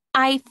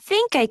 I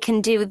think I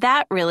can do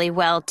that really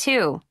well,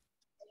 too.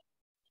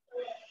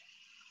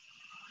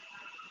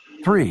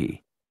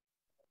 3.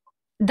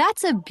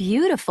 That's a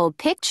beautiful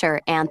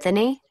picture,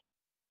 Anthony.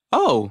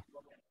 Oh,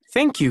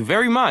 thank you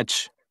very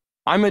much.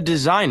 I'm a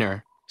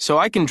designer, so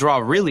I can draw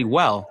really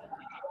well.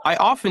 I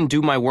often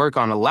do my work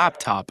on a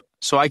laptop,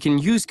 so I can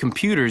use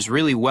computers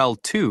really well,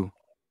 too.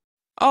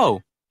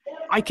 Oh,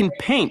 I can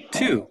paint,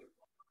 too.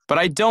 But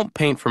I don't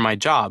paint for my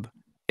job.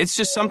 It's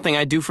just something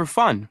I do for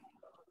fun.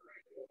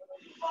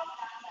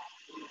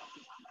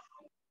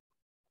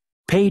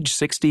 Page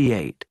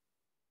 68.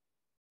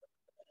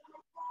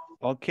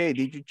 Okay,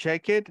 did you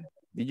check it?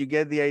 Did you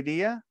get the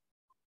idea?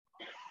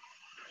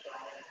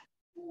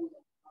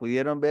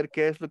 ¿Pudieron ver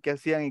qué es lo que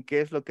hacían y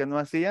qué es lo que no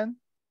hacían?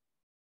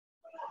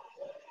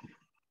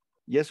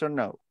 Yes or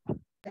no?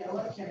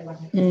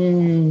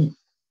 Mm,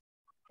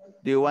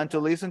 Do you want to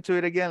listen to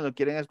it again? ¿Lo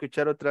quieren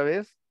escuchar otra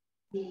vez?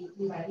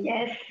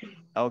 Yes.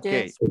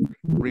 Okay. Yes.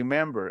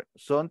 Remember,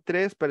 son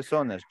 3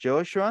 personas,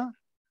 Joshua,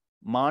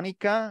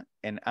 Mónica,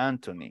 and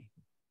Anthony.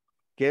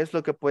 ¿Qué es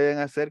lo que pueden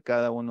hacer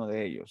cada uno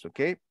de ellos?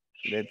 Okay.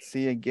 Let's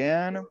see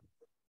again.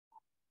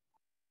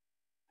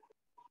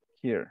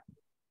 Here.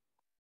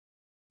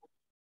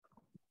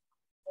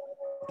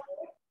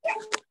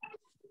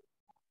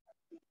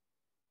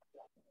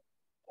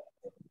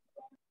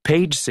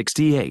 Page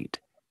 68.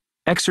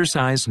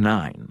 Exercise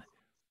 9.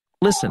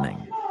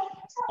 Listening.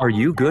 Are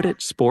you good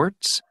at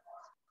sports?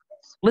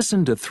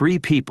 Listen to 3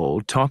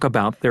 people talk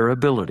about their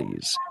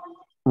abilities.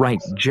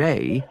 Write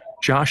J,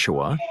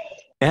 Joshua,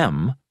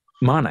 M,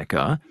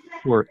 Monica,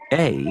 or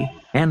A,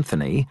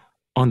 Anthony,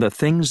 on the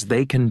things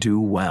they can do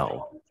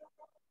well.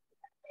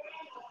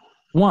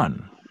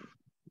 1.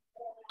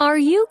 Are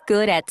you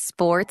good at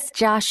sports,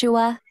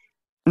 Joshua?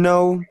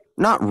 No,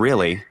 not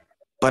really,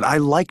 but I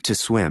like to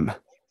swim.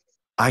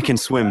 I can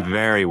swim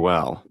very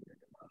well.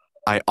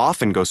 I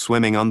often go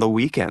swimming on the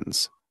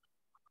weekends.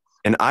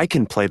 And I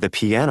can play the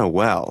piano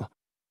well,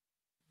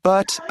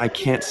 but I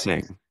can't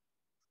sing.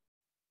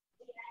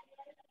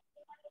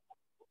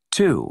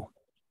 2.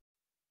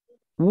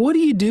 What do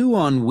you do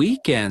on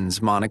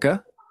weekends,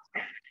 Monica?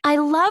 I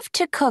love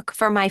to cook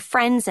for my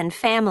friends and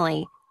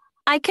family.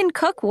 I can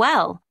cook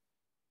well.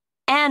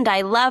 And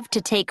I love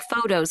to take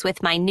photos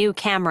with my new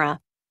camera.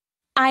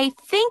 I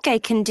think I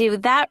can do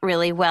that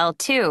really well,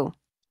 too.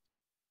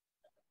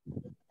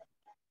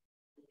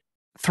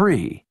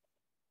 3.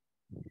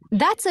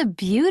 That's a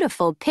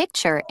beautiful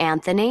picture,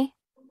 Anthony.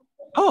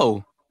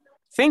 Oh,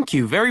 thank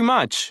you very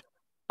much.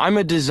 I'm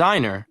a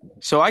designer,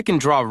 so I can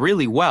draw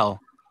really well.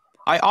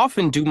 I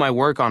often do my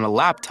work on a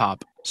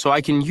laptop, so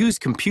I can use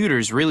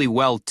computers really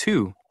well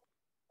too.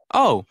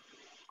 Oh,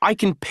 I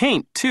can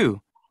paint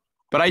too,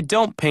 but I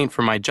don't paint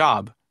for my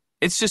job.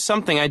 It's just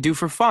something I do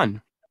for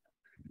fun.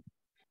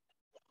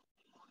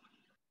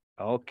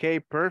 Okay,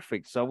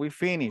 perfect. So we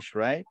finished,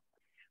 right?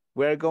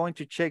 We're going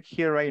to check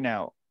here right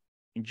now.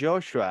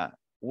 Joshua,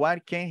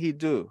 what can he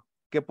do?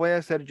 ¿Qué puede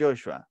hacer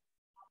Joshua?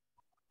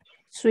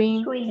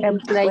 Swim and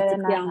play the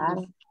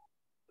piano.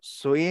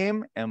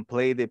 Swim and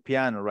play the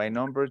piano, right?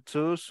 Number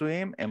 2,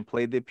 swim and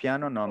play the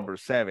piano. Number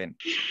 7.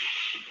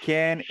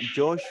 Can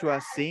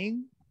Joshua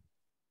sing?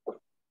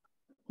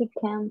 He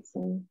can't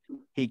sing.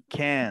 He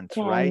can't,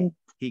 right?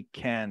 He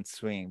can't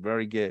swing.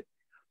 Very good.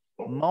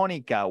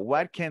 Mónica,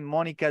 what can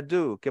Mónica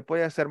do? ¿Qué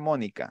puede hacer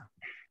Mónica?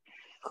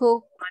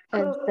 Cook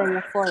and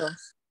take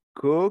photos.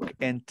 Cook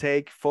and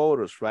take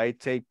photos, right?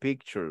 Take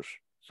pictures.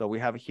 So we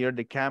have here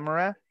the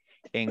camera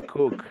and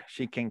cook.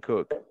 She can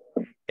cook.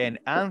 And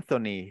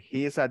Anthony,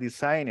 he is a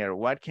designer.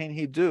 What can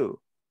he do?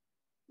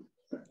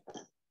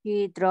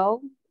 He draw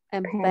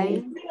and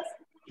paint.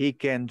 He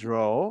can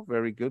draw.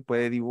 Very good.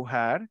 Puede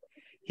dibujar.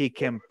 He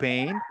can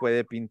paint.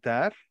 Puede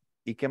pintar.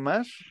 ¿Y qué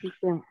más? He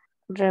can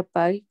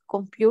repair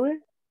computer.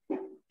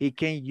 He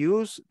can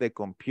use the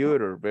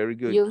computer. Very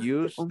good.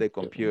 Use the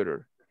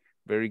computer.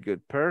 Very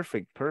good.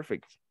 Perfect.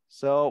 Perfect.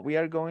 So we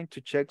are going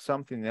to check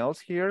something else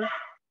here.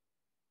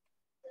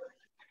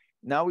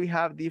 Now we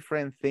have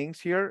different things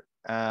here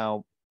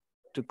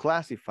to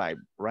classify,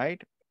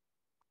 right?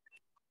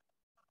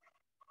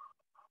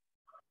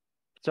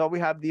 So we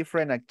have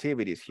different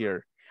activities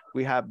here.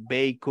 We have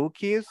bake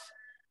cookies,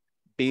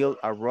 build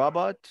a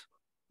robot,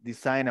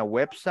 design a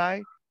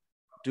website,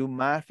 do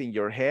math in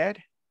your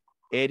head,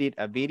 edit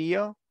a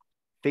video,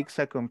 fix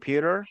a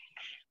computer,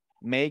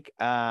 make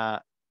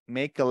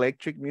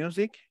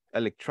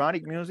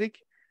electronic music,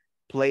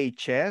 play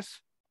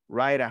chess,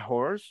 ride a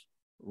horse,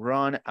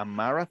 run a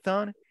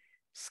marathon,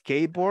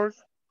 skateboard,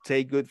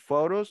 take good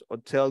photos, or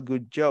tell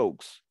good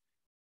jokes.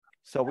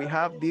 So we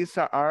have, these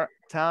are our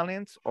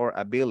talents or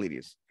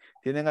abilities.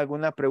 ¿Tienen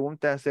alguna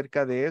pregunta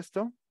acerca de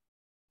esto?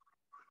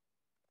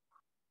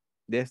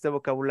 ¿De este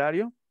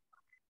vocabulario?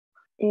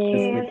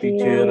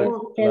 Teacher,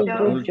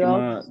 la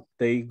última,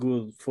 take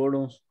good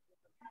photos.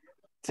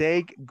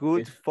 Take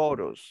good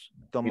photos.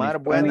 Tomar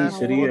buenas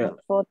fotos.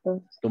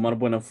 Tomar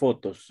buenas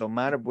fotos.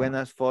 Tomar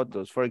buenas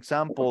fotos. For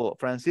example,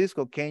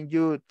 Francisco, can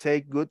you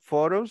take good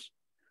photos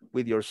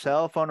with your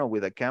cell phone or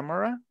with a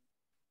camera?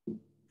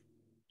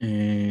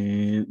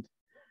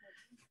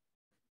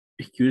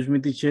 Excuse me,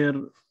 teacher.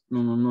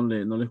 No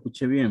le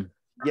escuché bien.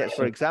 Yes,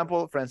 for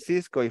example,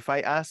 Francisco, if I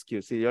ask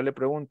you, si yo le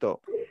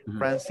pregunto,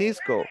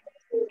 Francisco,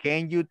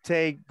 can you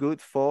take good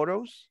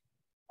photos?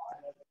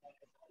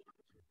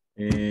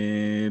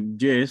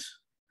 Yes.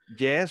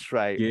 Yes,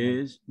 right.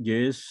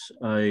 Yes,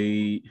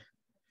 I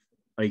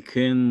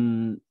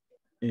can,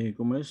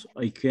 ¿cómo es?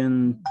 I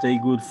can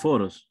take good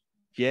photos.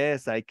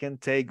 Yes, I can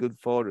take good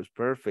photos.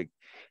 Perfect.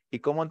 ¿Y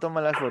cómo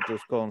toma las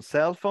fotos? ¿Con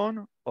cell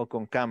phone o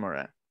con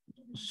cámara?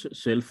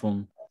 Cell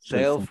phone.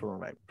 Cell phone,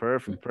 right.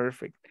 Perfect,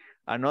 perfect.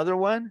 Another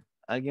one?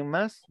 ¿Alguien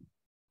más?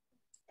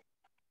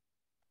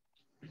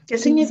 ¿Qué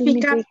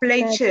significa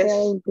play chess?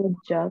 Good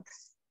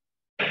jokes.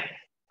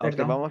 Ok,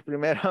 vamos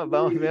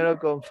primero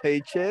con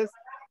play chess.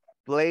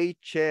 Play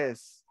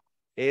chess.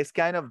 It's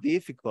kind of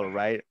difficult,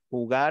 right?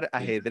 Jugar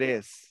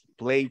ajedrez,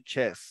 play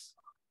chess.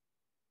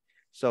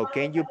 So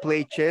can you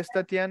play chess,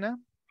 Tatiana?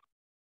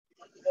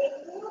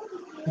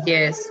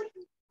 Yes.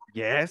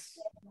 Yes.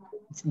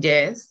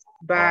 Yes.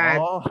 But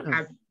Oh.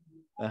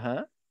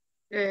 uh,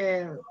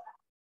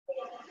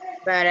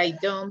 but I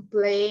don't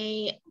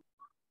play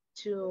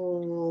to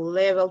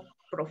level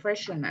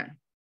professional.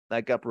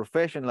 Like a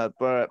professional,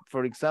 but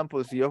for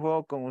example, si yo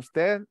juego con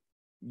usted,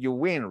 you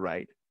win,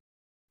 right?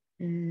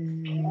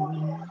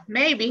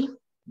 Maybe.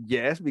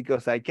 Yes,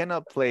 because I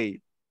cannot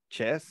play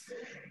chess.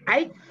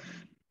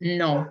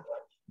 No.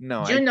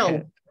 No, You I know.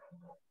 can't.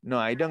 No,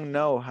 I don't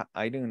know.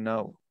 I don't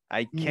know.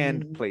 I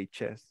can't play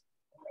chess.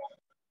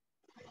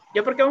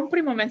 Yo porque un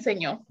primo me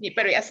enseñó,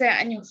 pero ya hace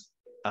años.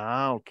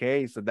 Ah,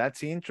 okay. So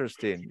that's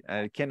interesting.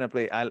 I cannot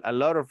play. A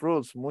lot of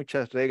rules,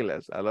 muchas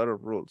reglas, a lot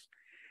of rules.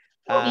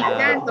 Y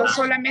tanto,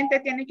 solamente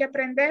tiene que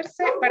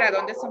aprenderse para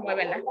dónde se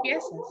mueven las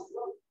piezas.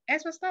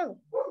 Eso es todo.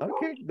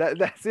 Okay,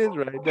 that's it,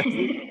 right? That's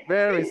it.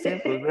 Very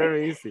simple,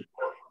 very easy.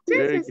 Sí,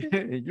 Very sí,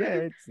 good.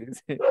 Yeah, it's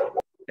easy.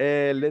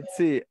 Let's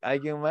see.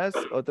 ¿Alguien más?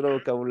 ¿Otro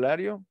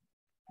vocabulario?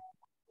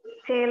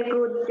 Tell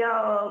good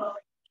job.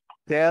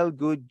 Tell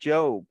good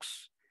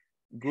jokes.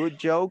 Good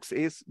jokes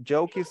is,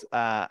 joke is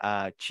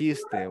a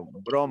chiste,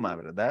 broma,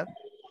 ¿verdad?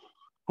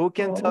 Who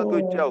can tell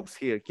good jokes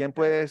here? ¿Quién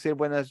puede decir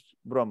buenas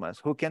bromas?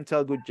 Who can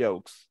tell good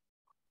jokes?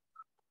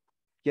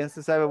 ¿Quién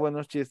se sabe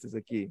buenos chistes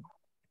aquí?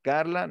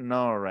 Carla?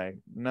 No, right.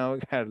 No,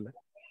 Carla.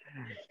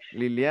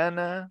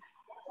 Liliana,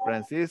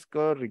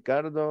 Francisco,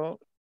 Ricardo.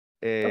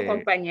 Los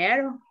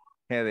compañeros.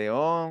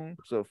 Gedeón,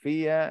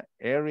 Sofía,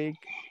 Eric.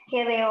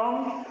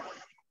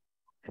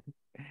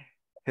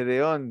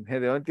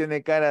 Gedeón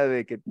tiene cara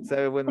de que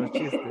sabe buenos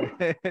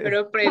chistes.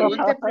 Pero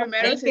pregunte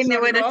primero Él si tiene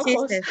son buenos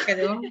rojos. chistes,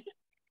 Gedeón.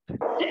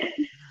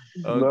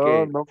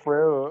 Okay. No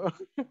puedo.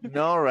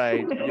 No,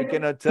 right. You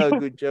cannot tell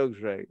good jokes,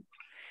 right?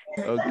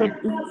 Okay.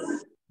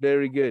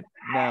 Very good.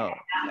 Now,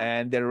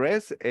 and the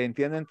rest,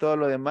 ¿entienden todo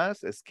lo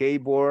demás?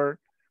 Skateboard,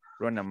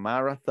 run a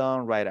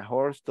marathon, ride a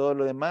horse, todo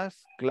lo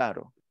demás,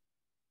 claro.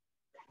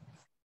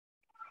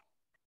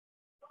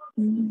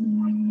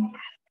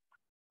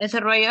 Ese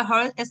rollo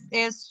horse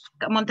es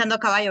montando a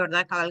caballo,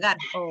 ¿verdad? Cabalgar.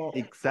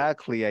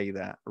 Exactly,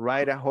 Aida.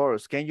 Ride a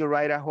horse. Can you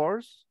ride a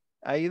horse,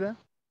 Aida?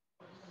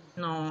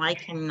 No, I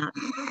cannot.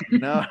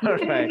 No,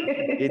 right.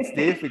 It's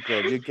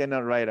difficult. You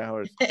cannot ride a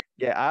horse.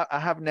 Yeah, I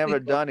have never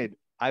done it.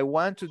 I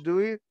want to do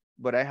it,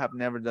 but I have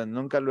never done.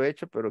 Nunca lo he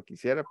hecho, pero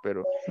quisiera,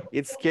 pero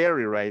it's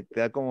scary, right? Te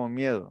da como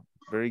miedo.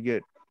 Very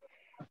good.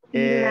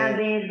 La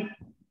de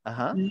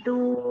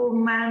do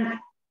math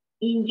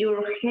in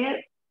your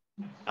head.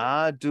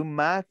 Do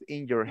math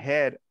in your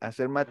head.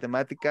 Hacer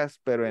matemáticas,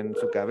 pero en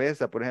su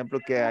cabeza. Por ejemplo,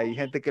 que hay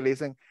gente que le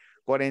dicen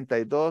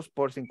 42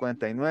 por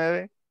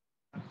 59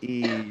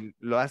 y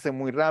lo hace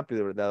muy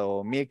rápido, ¿verdad?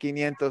 O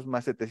 1500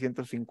 más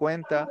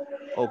 750,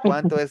 o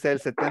cuánto es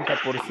el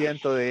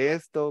 70% de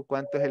esto,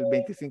 cuánto es el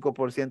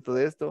 25%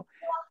 de esto.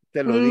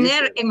 Te lo dice.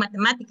 Nerd en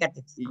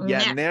matemáticas.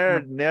 Yeah,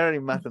 nerd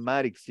in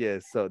mathematics,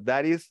 yes. So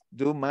that is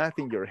do math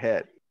in your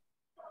head.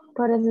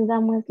 Por eso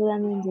estamos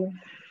estudiando inglés.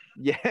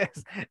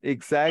 Yes,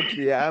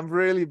 exactly. I'm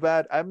really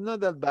bad. I'm not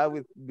that bad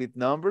with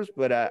numbers,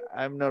 but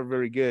I'm not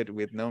very good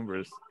with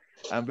numbers.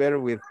 I'm better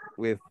with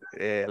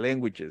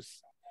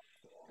languages.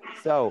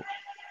 So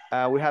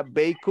we have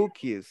bake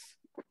cookies.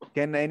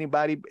 Can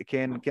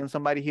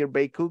somebody here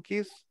bake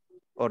cookies?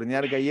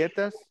 Hornear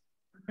galletas?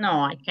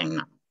 No, I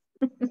cannot.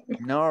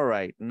 No,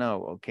 right.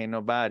 No. Okay,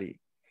 nobody.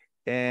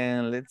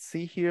 And let's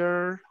see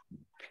here.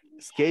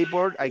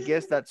 Skateboard. I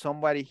guess that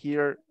somebody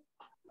here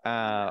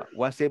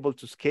was able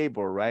to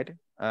skateboard, right?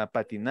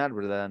 Patinar,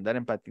 ¿verdad? Andar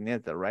en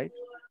patineta, right?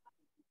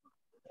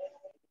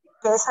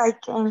 Yes, I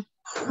can.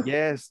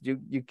 Yes,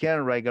 you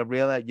can, right,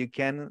 Gabriela? You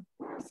can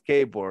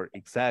skateboard,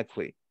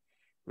 exactly.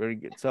 Very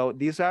good. So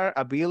these are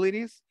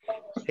abilities,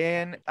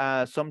 and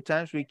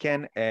sometimes we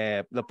can,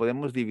 lo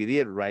podemos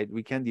dividir, right?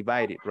 We can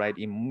divide it, right?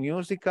 In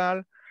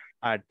musical,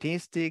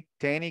 artistic,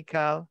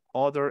 technical,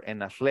 other,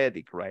 and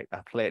athletic, right?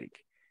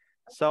 Athletic.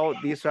 So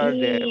these are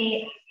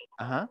the...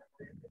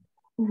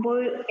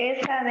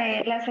 Esa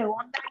de la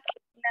segunda,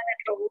 la del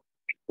robot.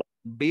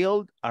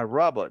 Build a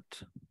robot.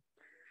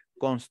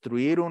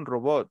 Construir un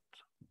robot.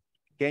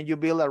 Can you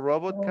build a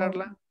robot,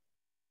 Carla?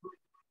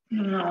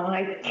 No,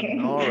 I can't.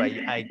 No,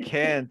 right, I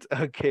can't.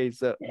 Okay,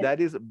 so that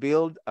is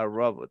build a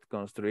robot.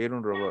 Construir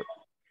un robot.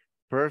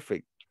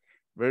 Perfect.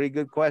 Very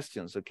good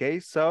questions,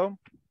 okay? So,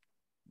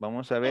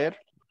 vamos a ver.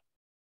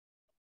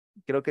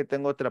 Creo que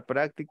tengo otra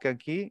práctica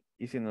aquí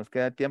y si nos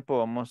queda tiempo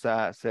vamos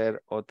a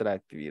hacer otra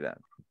actividad.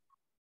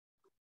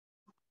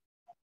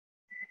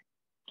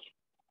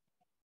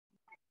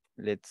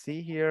 Let's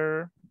see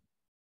here.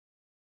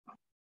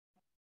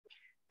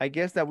 I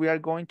guess that we are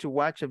going to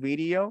watch a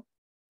video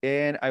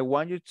and I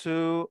want you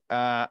to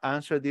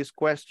answer these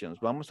questions.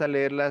 Vamos a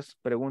leer las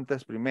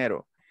preguntas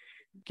primero.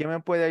 ¿Quién me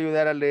puede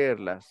ayudar a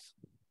leerlas?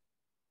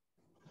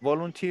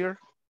 Volunteer.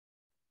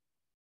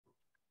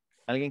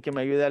 ¿Alguien que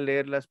me ayude a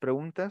leer las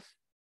preguntas?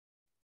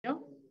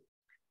 Yo.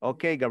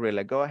 Okay,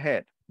 Gabriela, go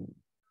ahead.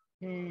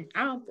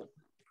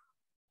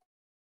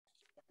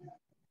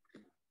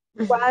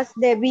 What's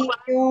the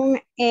video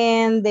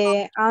and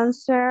the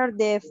answer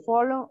the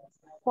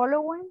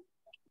following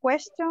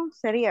question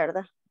sería,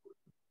 ¿verdad?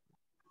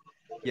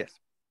 Yes.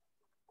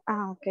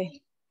 Ah, okay.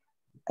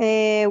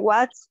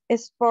 What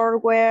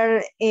sport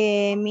were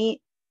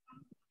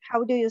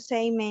how do you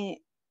say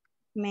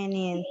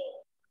mentioned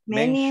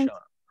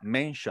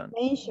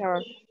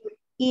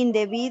in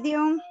the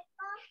video?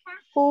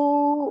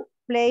 Who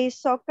plays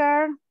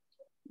soccer?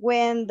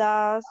 When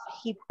does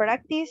he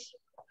practice?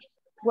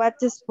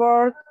 What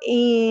sport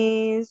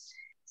is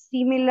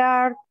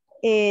similar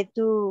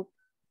to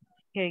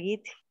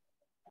cricket?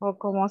 O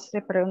cómo se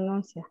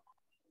pronuncia?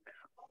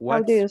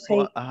 How do you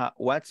say?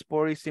 What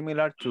sport is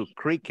similar to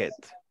cricket?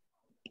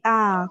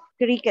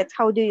 Cricket.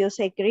 How do you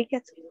say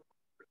cricket?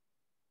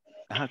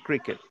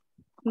 Cricket.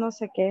 No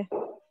sé qué.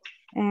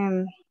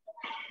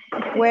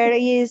 Where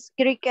is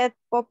cricket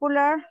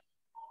popular?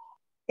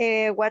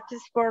 What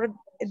sport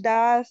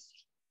does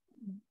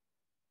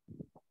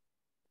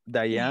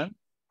Diane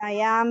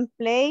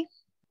play?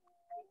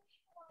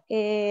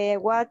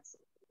 What's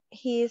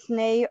his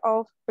name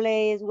of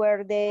place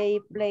where they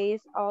play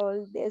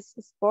all these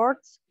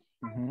sports?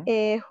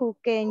 Who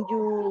can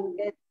you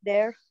get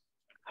there?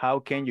 How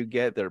can you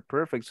get there?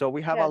 Perfect. So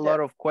we have a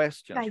lot of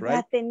questions,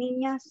 right? Cállate,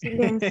 niña,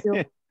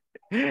 silencio.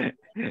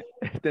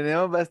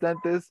 Tenemos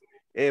bastantes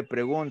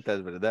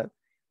preguntas, ¿verdad?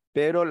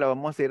 Pero la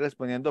vamos a ir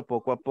respondiendo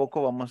poco a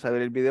poco. Vamos a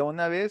ver el video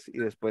una vez y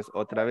después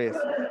otra vez.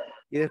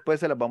 Y después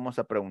se las vamos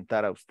a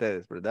preguntar a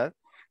ustedes, ¿verdad?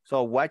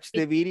 So watch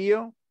the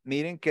video.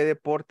 Miren qué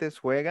deportes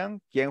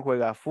juegan. ¿Quién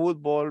juega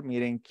fútbol?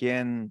 Miren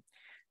qué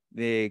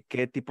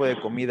tipo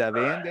de comida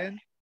venden.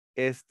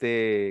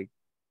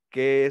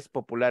 ¿Qué es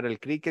popular el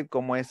cricket?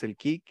 ¿Cómo es el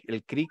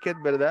cricket,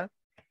 verdad?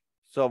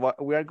 So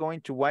we are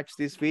going to watch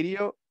this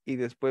video y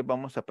después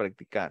vamos a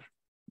practicar.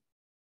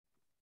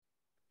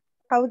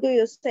 How do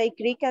you say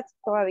cricket?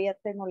 Todavía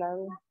tengo la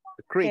duda.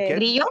 Cricket.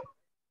 ¿Grillo?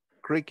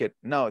 Cricket.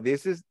 No,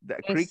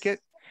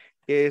 cricket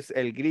es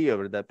el grillo,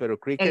 ¿verdad? Pero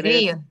cricket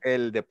es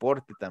el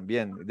deporte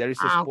también. There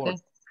is a sport.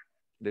 Okay.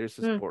 There is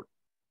a sport.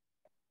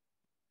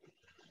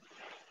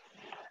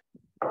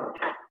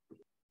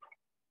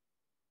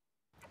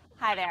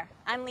 Hi there,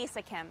 I'm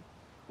Lisa Kim.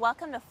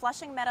 Welcome to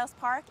Flushing Meadows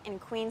Park in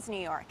Queens,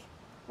 New York.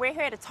 We're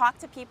here to talk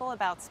to people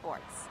about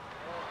sports.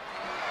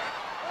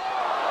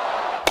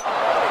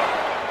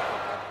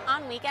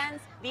 On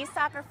weekends, these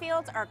soccer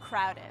fields are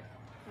crowded.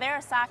 There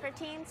are soccer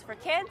teams for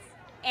kids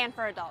and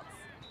for adults.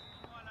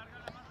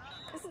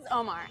 This is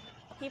Omar.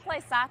 He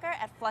plays soccer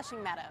at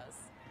Flushing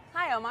Meadows.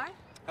 Hi, Omar.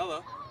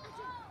 Hello.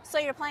 So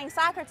you're playing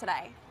soccer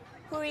today.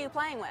 Who are you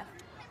playing with?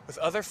 With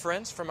other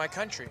friends from my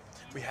country.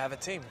 We have a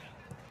team.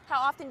 How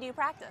often do you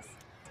practice?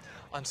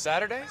 On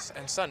Saturdays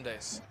and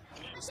Sundays.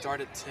 We start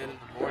at 10 in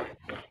the morning.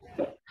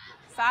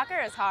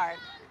 Soccer is hard,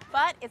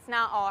 but it's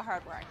not all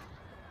hard work.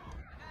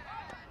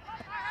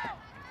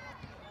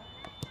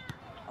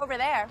 Over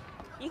there,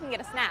 you can get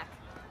a snack.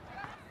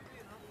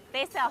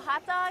 They sell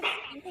hot dogs,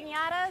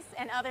 empanadas,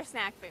 and other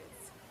snack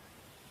foods.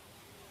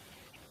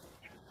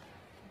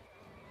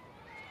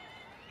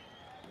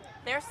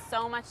 There's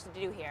so much to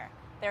do here.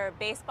 There are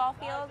baseball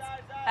fields,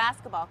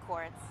 basketball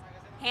courts,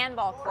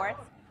 handball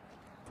courts,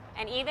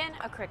 and even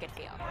a cricket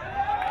field.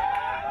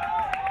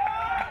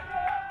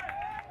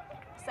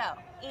 So,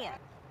 Ian,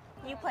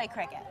 you play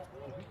cricket.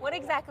 What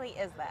exactly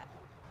is that?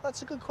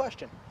 That's a good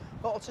question.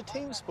 Well, it's a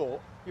team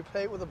sport. You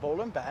play it with a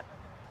ball and bat.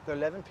 There are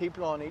 11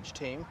 people on each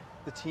team.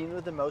 The team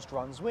with the most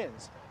runs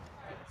wins.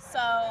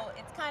 So,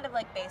 it's kind of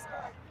like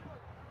baseball.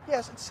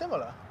 Yes, it's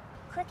similar.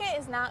 Cricket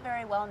is not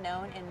very well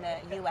known in the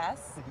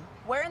US.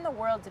 Where in the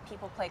world do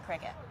people play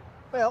cricket?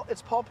 Well,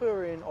 it's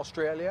popular in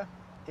Australia,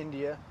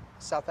 India,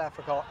 South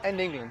Africa, and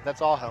England.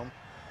 That's our home.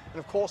 And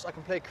of course, I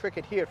can play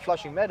cricket here at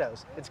Flushing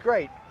Meadows. It's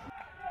great.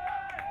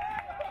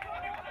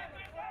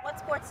 What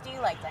sports do you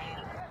like,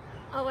 Diane?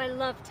 Oh, I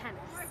love tennis.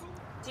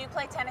 Do you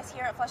play tennis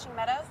here at Flushing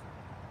Meadows?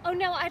 Oh,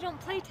 no, I don't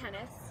play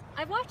tennis.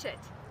 I watch it.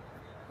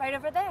 Right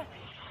over there.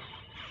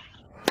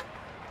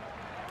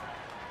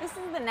 This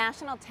is the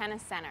National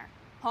Tennis Center,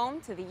 home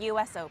to the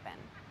US Open.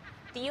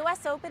 The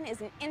US Open is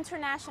an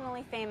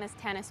internationally famous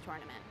tennis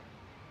tournament.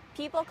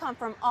 People come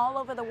from all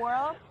over the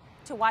world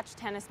to watch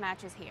tennis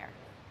matches here.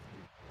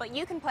 But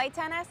you can play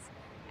tennis,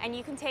 and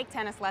you can take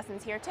tennis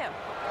lessons here too.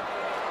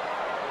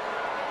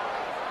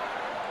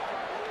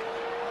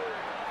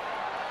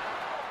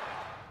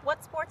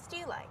 What sports do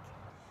you like?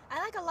 I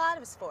like a lot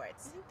of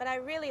sports, but I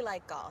really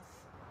like golf.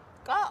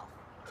 Golf?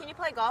 Can you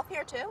play golf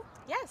here too?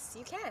 Yes,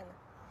 you can.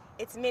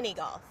 It's mini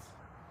golf.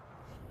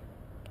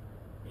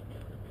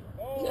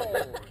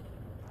 Oh.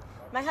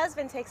 My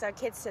husband takes our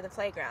kids to the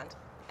playground,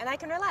 and I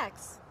can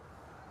relax.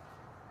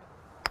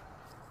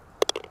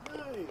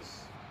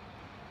 Nice.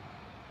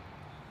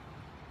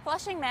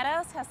 Flushing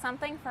Meadows has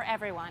something for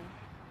everyone.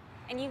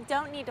 And you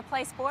don't need to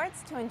play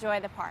sports to enjoy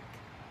the park.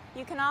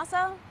 You can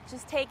also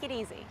just take it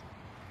easy.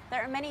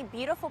 There are many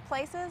beautiful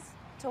places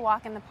to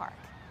walk in the park,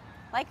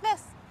 like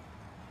this.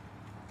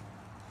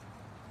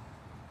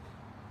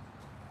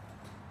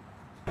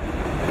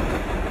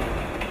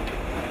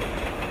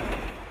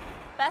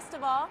 Best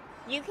of all,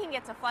 You can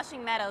get to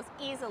Flushing Meadows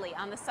easily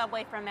on the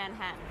subway from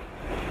Manhattan.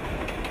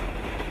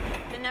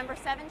 The number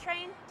 7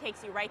 train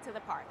takes you right to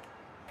the park.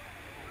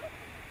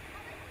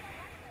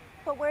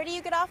 But where do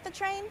you get off the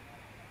train?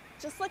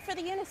 Just look for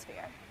the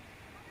Unisphere.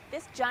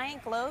 This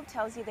giant globe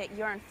tells you that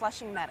you're in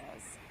Flushing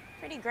Meadows.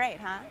 Pretty great,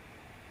 huh?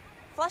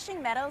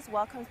 Flushing Meadows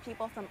welcomes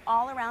people from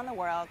all around the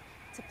world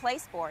to play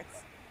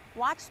sports,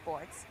 watch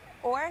sports,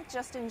 or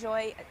just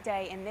enjoy a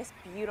day in this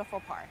beautiful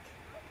park.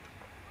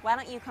 Why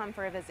don't you come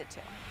for a visit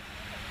too?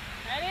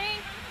 Ready?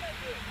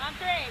 On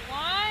 3.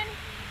 1,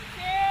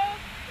 2,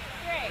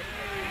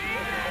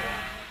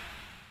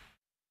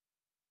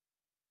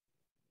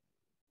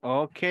 3.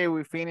 Okay,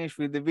 we finished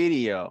with the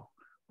video.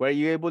 Were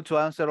you able to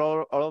answer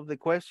all of the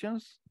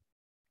questions?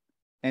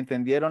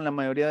 ¿Entendieron la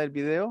mayoría del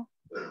video?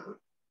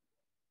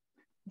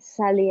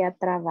 Salía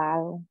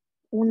trabado.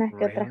 Unas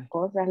que otras Really?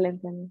 cosas le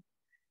entendí.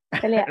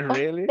 Salía,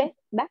 Really? ¿qué?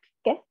 ¿Da?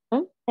 ¿Qué?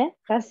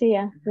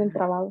 Hacía bien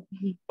trabado.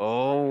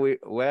 Oh,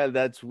 well,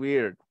 that's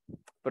weird.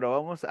 Pero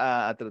vamos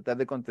a tratar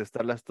de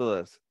contestarlas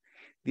todas.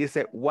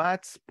 Dice,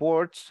 what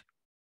sports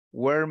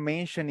were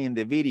mentioned in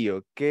the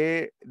video?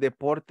 ¿Qué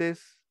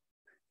deportes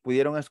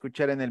pudieron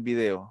escuchar en el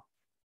video?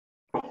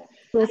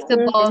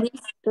 Basketball,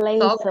 Play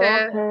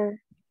soccer,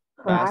 soccer,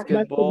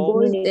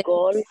 Basketball, mini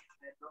golf,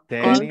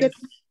 tennis,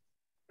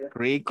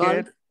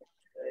 cricket,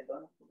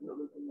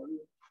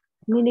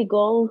 mini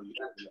golf,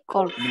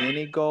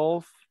 mini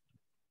golf,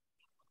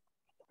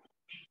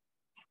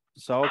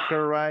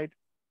 soccer, right?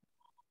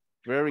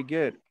 Very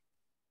good.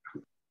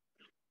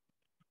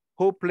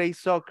 Who plays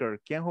soccer?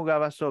 ¿Quién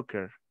jugaba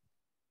soccer?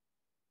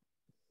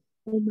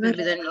 Me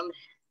olvidé el nombre.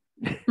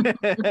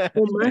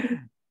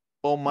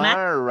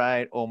 Omar,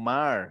 right?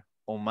 Omar.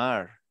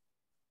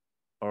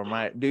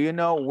 Do you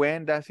know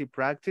when does he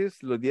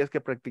practice? Los días que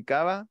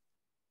practicaba?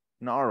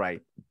 No, all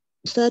right.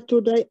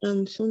 Saturday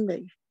and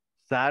Sunday.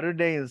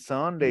 Saturday and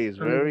Sundays.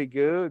 Very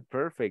good.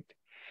 Perfect.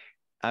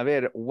 A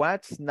ver,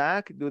 what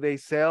snack do they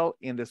sell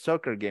in the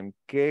soccer game?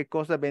 ¿Qué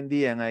cosas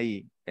vendían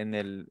ahí en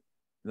el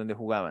donde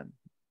jugaban?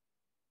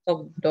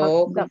 Hot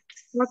dogs.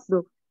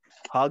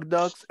 Hot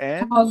dogs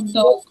and Hot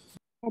dogs.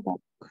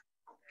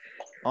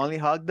 only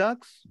hot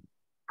dogs?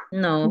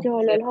 No. Yo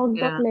el hot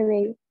dog le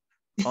veo.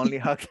 Only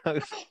hot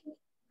dogs.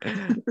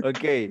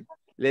 Okay,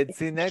 let's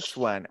see next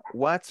one.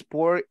 What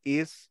sport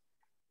is,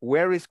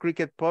 where is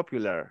cricket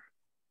popular?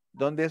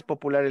 ¿Dónde es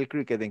popular el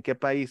cricket? ¿En qué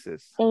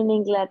países? En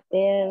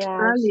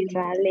Inglaterra,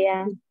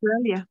 Australia.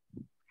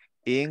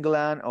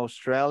 England,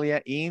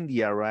 Australia,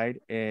 India, right?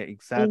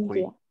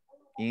 Exactly.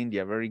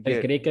 India, very good.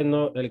 El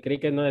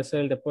cricket no es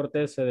el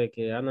deporte ese de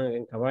que andan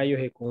en caballos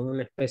y con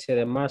una especie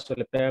de mazo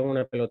le pegan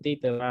una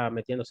pelotita y va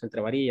metiéndose entre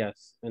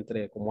varillas,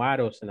 entre como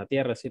aros en la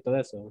tierra, así todo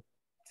eso.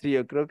 Sí,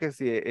 yo creo que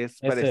sí, es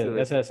parecido.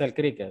 Ese es el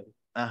cricket.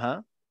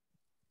 Ajá.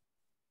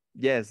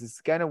 Yes, it's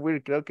kind of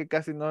weird. Creo que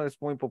casi no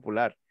es muy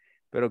popular,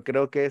 pero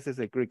creo que ese es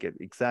el cricket.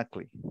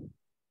 Exactly.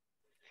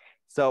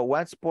 So,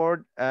 what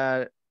sport,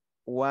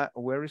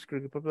 where is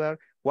cricket popular?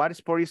 What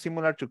sport is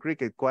similar to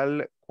cricket?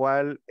 ¿Cuál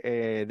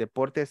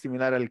deporte es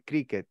similar al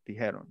cricket?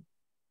 Dijeron.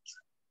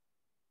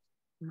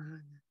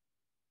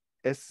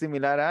 Es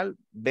similar al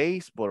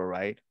béisbol,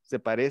 right? Se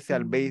parece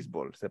al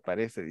béisbol, se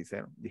parece,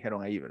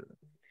 dijeron ahí, ¿verdad?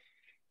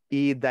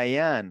 Y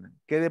Diane,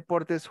 ¿qué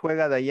deportes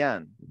juega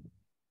Diane?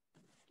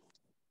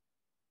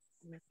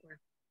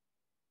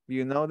 Do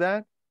you know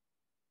that?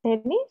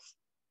 Tennis.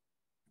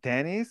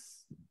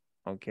 Tennis.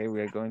 Okay,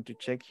 we are going to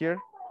check here.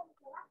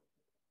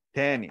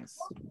 Tennis.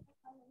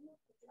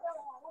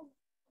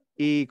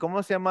 ¿Y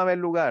cómo se llamaba el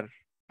lugar?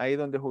 Ahí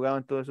donde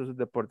jugaban todos esos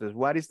deportes.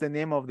 What is the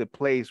name of the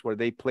place where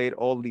they played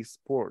all these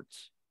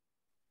sports?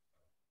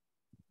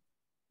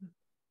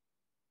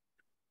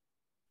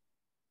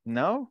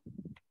 No?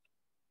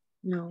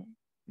 No.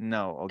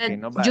 No, okay,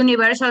 no.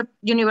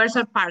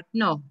 Universal Park,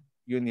 no.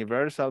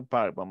 Universal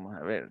Park, vamos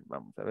a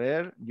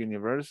ver.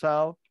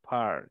 Universal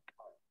Park.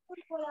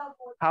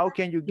 How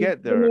can you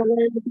get there?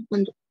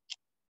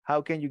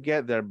 How can you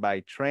get there?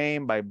 By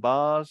train, by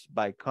bus,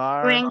 by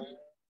car?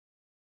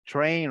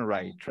 Train,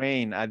 right,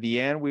 train. At the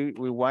end, we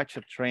watch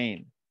a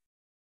train.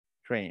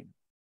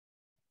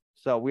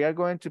 So we are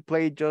going to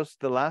play just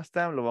the last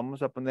time. Lo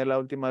vamos a poner la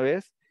última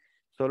vez,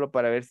 solo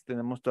para ver si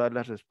tenemos todas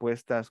las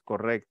respuestas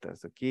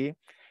correctas. Aquí,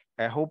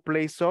 who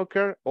plays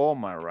soccer?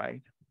 Omar,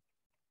 right?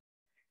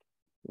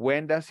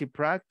 When does he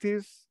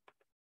practice?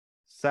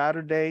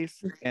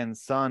 Saturdays and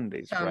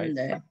Sundays,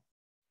 right?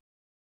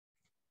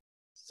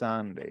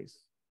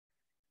 Sundays.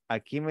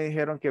 Aquí me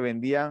dijeron que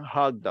vendían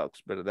hot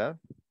dogs, ¿verdad?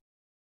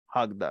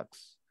 Hot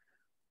dogs.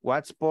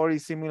 What sport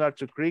is similar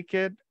to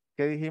cricket?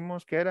 ¿Qué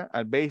dijimos que era?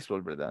 Al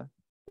béisbol, ¿verdad?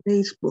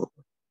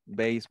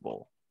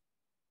 Baseball.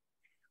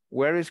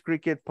 Where is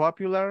cricket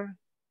popular?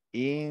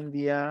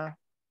 India,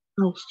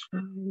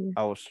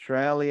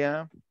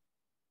 Australia,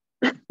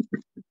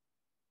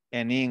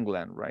 and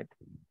England, right?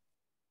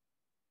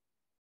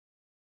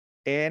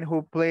 And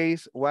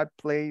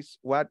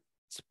what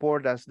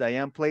sport does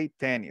Diane play?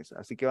 Tennis.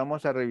 Así que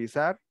vamos a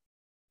revisar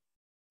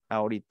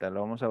ahorita,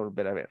 lo vamos a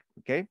volver a ver,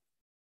 ¿ok?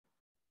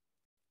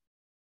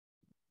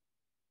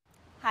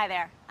 Hi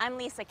there, I'm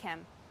Lisa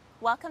Kim.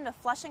 Welcome to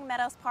Flushing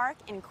Meadows Park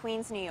in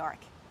Queens, New York.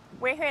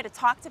 We're here to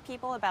talk to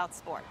people about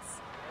sports.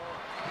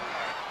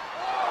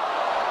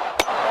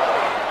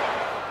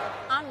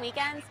 On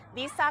weekends,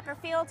 these soccer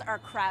fields are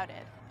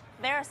crowded.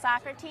 There are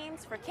soccer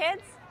teams for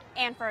kids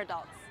and for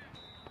adults.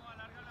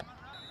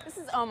 This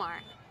is Omar.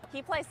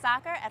 He plays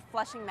soccer at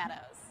Flushing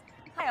Meadows.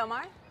 Hi,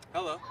 Omar.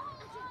 Hello.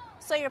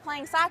 So you're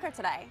playing soccer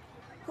today.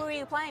 Who are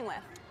you playing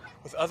with?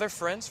 With other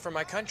friends from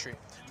my country,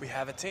 we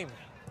have a team.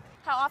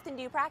 How often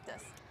do you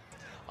practice?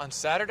 On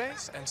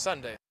Saturdays and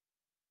Sundays.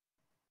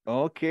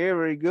 Okay,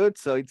 very good.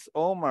 So it's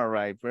Omar,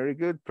 right? Very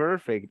good,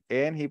 perfect.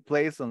 And he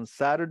plays on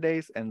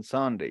Saturdays and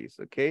Sundays,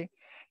 okay?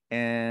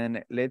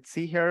 And let's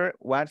see here,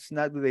 what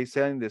snack do they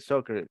sell in the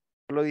soccer?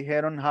 Lo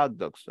dijeron hot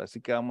dogs,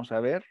 así que vamos a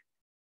ver.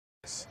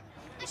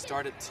 We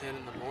start at 10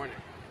 in the morning.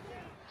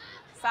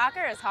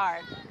 Soccer is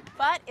hard,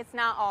 but it's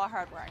not all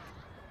hard work.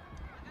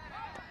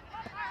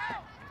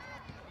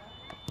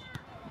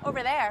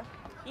 Over there,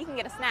 you can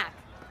get a snack.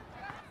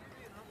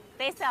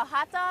 They sell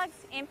hot dogs,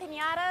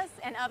 empanadas,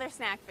 and other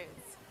snack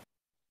foods.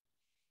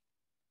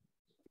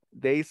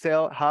 They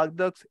sell hot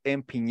dogs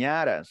and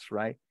piñatas,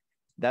 right?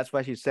 That's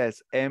what she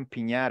says,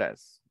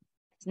 empanadas.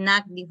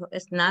 Snack, dijo,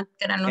 snack,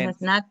 eran los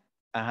snacks.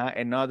 Ajá,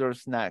 and other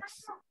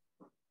snacks.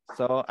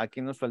 So,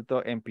 aquí nos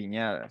faltó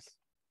empanadas.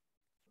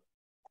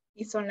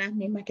 Y son las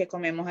mismas que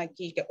comemos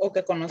aquí o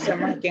que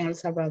conocemos aquí en El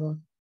Salvador.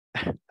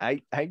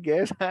 I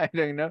guess, I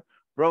don't know.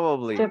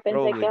 Probably. Yo pensé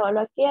probably. que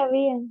solo aquí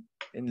habían.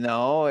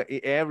 No,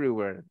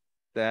 everywhere.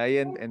 Hay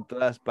en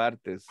todas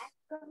partes.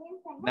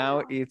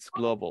 Now it's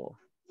global.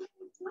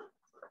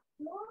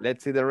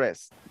 Let's see the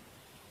rest.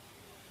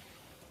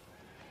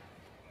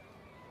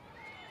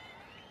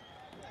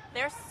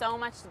 There's so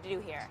much to do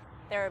here.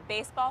 There are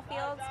baseball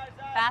fields,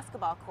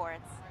 basketball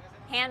courts,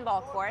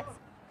 handball courts,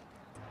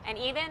 and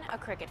even a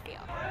cricket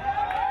field.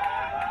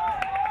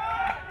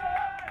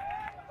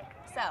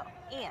 So,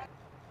 Ian,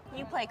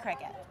 you play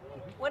cricket.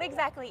 What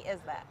exactly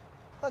is that?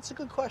 That's a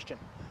good question.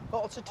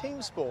 Well, it's a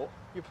team sport.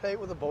 You play it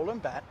with a ball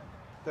and bat.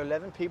 There are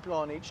 11 people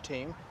on each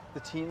team. The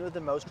team with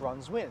the most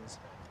runs wins.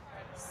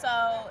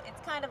 So,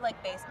 it's kind of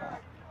like baseball.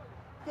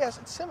 Yes,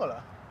 it's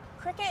similar.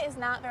 Cricket is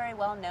not very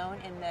well known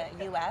in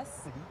the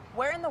US.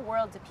 Where in the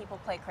world do people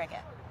play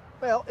cricket?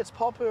 Well, it's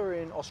popular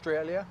in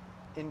Australia,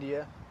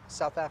 India,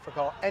 South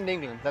Africa, and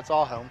England. That's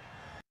our home.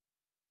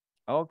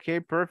 Okay,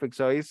 perfect.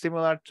 So it's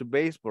similar to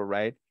baseball,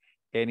 right?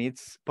 And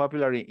it's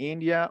popular in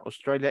India,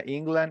 Australia,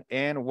 England,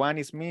 and one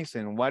is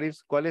missing.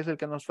 ¿Cuál es el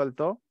que nos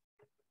faltó?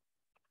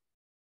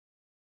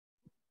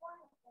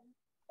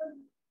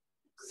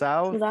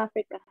 South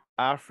Africa.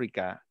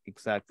 Africa,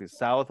 exactly.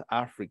 South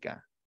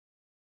Africa.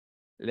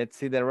 Let's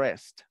see the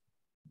rest.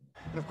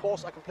 And of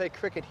course, I can play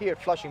cricket here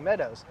at Flushing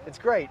Meadows. It's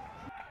great.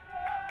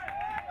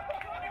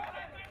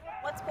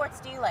 What sports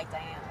do you like,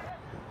 Diane?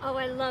 Oh,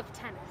 I love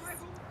tennis.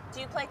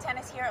 Do you play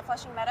tennis here at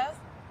Flushing Meadows?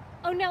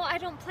 Oh, no, I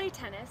don't play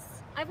tennis.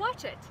 I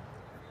watch it.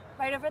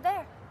 Right over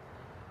there.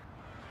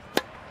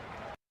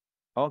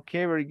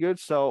 Okay, very good.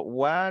 So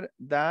what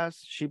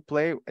does she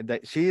play?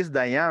 She is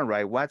Diane,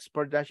 right? What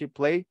sport does she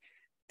play?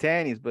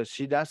 Tennis, but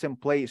she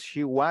doesn't play.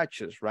 She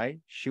watches, right?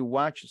 She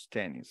watches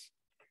tennis.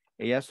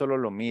 Ella solo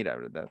lo mira,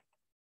 ¿verdad?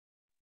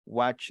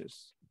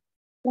 Watches.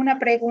 Una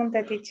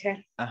pregunta,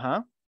 teacher.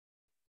 Ajá.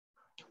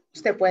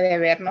 Usted puede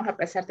vernos a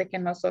pesar de que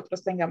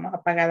nosotros tengamos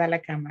apagada la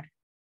cámara.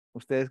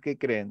 ¿Ustedes qué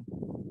creen?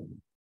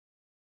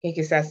 Que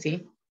quizás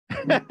sí.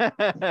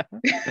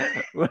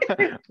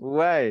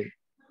 Why?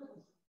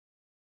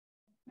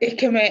 Es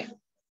que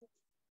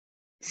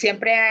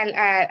siempre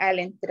al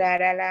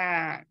entrar a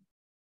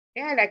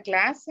la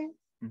clase,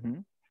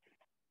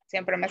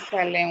 siempre me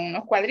salen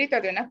unos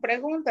cuadritos de unas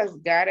preguntas,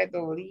 Gareth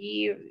o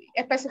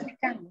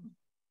especificando.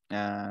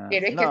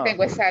 Pero es que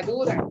tengo esa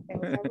duda.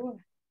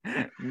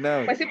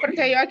 No. Pues sí,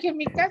 porque yo aquí en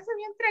mi casa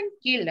bien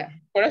tranquila,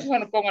 por eso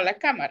no pongo la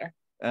cámara.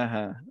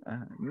 Ajá.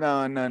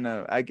 No.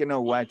 I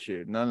cannot watch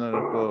it. No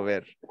lo puedo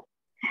ver.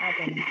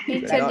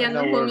 Teacher, ya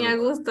no comí a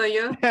gusto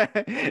yo.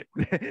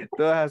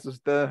 Todos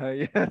asustados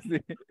ahí. Así.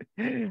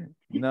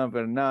 No,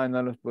 pero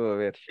no los puedo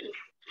ver.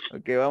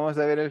 Ok, vamos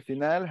a ver el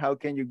final. How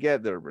can you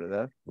get there,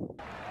 ¿verdad?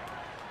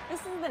 This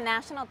is the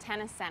National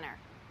Tennis Center,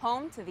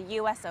 home to the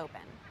US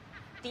Open.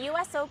 The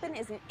US Open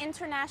is an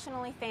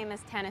internationally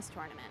famous tennis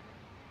tournament.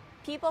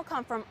 People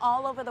come from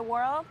all over the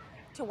world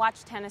to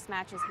watch tennis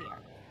matches here.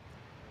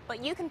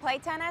 But you can play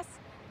tennis,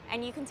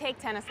 and you can take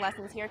tennis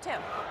lessons here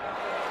too.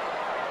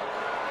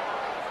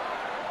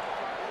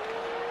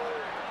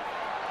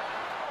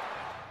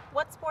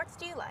 What sports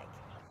do you like?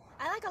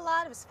 I like a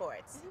lot of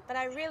sports, but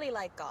I really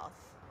like golf.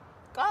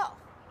 Golf?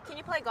 Can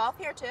you play golf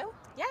here too?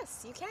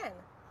 Yes, you can.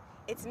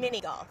 It's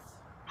mini golf.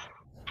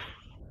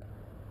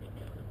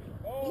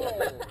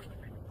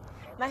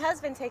 My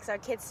husband takes our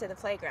kids to the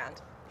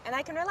playground, and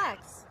I can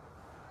relax.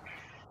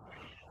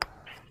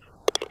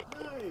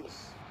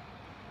 Nice.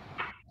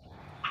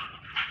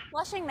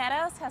 Flushing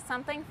Meadows has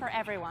something for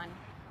everyone.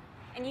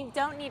 And you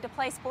don't need to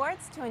play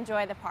sports to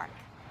enjoy the park.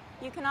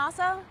 You can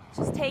also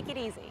just take it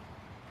easy.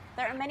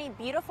 There are many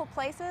beautiful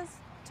places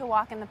to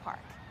walk in the park.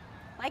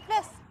 like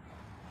this.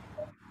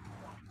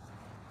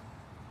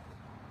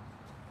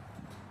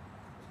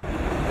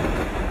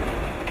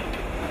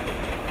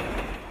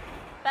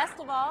 Best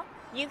of all,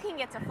 you can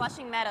get to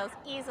Flushing Meadows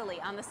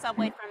easily on the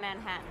subway from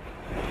Manhattan.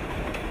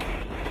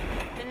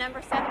 The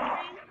number 7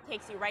 train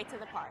takes you right to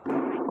the park.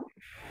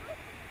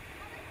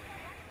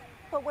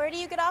 But where do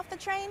you get off the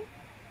train?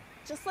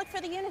 Just look for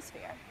the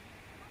Unisphere.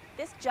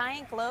 This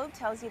giant globe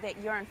tells you that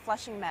you're in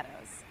Flushing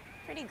Meadows.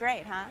 Pretty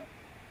great, huh?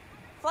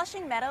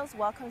 Flushing Meadows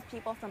welcomes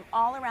people from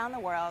all around the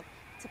world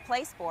to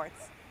play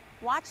sports,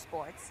 watch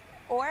sports,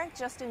 or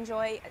just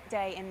enjoy a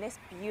day in this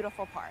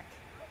beautiful park.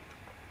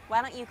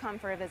 Why don't you come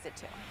for a visit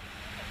too?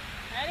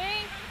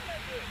 Ready?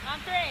 On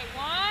 3.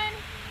 1,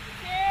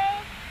 2,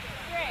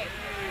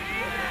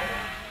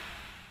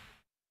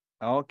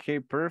 3. Okay,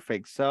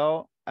 perfect.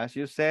 So, as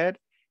you said,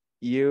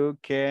 you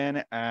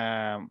can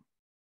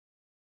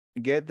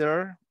get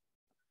there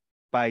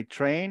by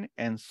train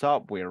and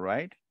subway,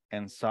 right?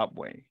 And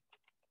subway.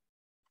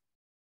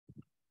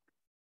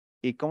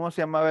 ¿Y cómo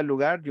se llamaba el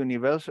lugar?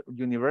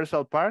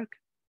 Universal Park?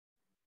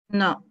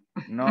 No.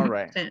 No,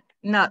 right.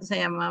 No, se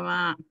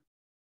llamaba...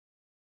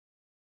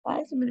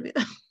 Ay, se me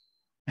olvidó.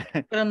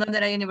 Pero no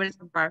era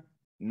Universal Park.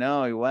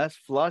 No, it was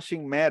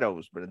Flushing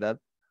Meadows, ¿verdad?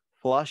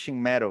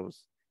 Flushing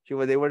Meadows.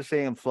 They were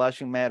saying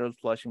Flushing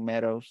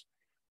Meadows.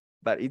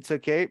 But it's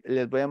okay.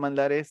 Les voy a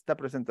mandar esta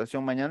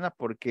presentación mañana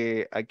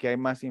porque aquí hay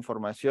más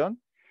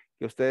información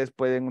que ustedes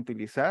pueden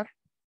utilizar.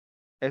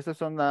 Estas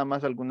son nada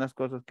más algunas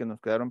cosas que nos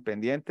quedaron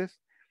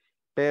pendientes,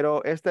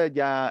 pero esta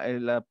ya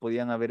la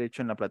podían haber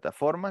hecho en la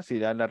plataforma si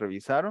ya la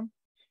revisaron.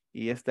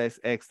 Y esta es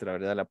extra,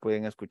 ¿verdad? La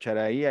pueden escuchar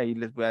ahí. Ahí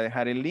les voy a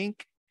dejar el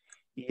link.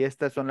 Y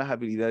estas son las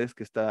habilidades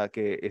que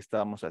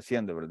estábamos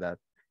haciendo, ¿verdad?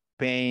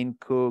 Paint,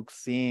 cook,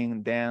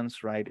 sing, dance,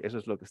 right? Eso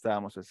es lo que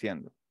estábamos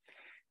haciendo.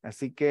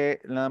 Así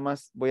que nada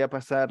más voy a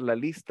pasar la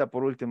lista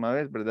por última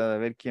vez, ¿verdad? A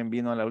ver quién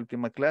vino a la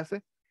última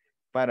clase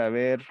para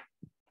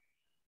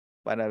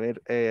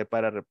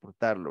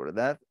reportarlo,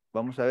 ¿verdad?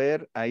 Vamos a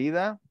ver,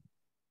 Aida.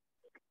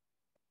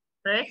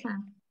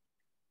 Present.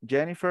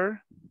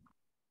 Jennifer.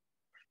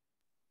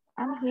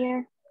 I'm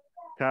here.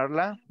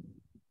 Carla.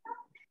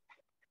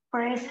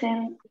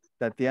 Present.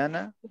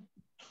 Tatiana.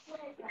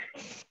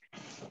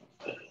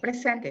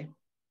 Presente.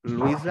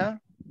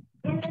 Luisa.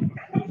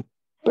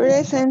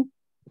 Present.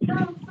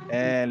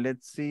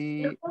 Let's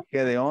see,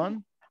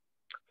 Gedeon.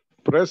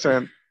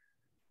 Present.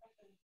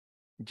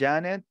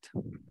 Janet.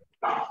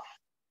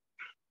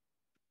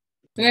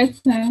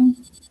 Present.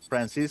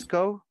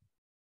 Francisco.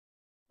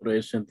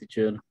 Present,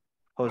 teacher.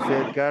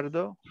 José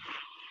Edgardo.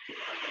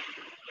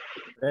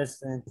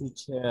 Present,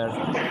 teacher.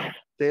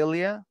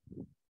 Celia.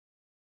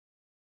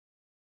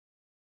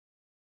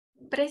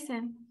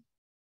 Present.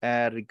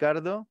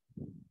 Ricardo.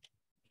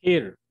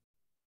 Here.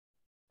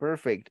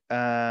 Perfect.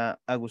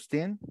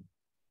 Agustín.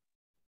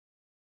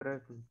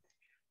 Present.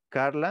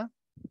 Carla.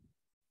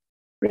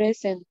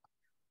 Present.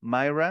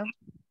 Myra.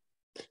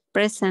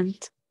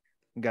 Present.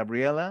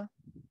 Gabriela.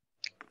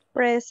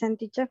 Present,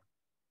 teacher.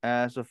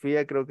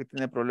 Sofía creo que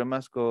tiene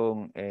problemas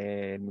con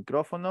el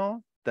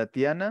micrófono.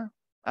 Tatiana.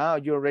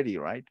 You're ready,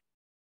 right?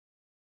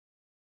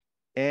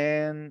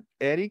 And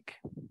Eric.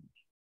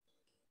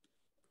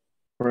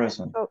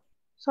 Present.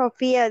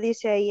 Sofía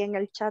dice ahí en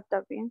el chat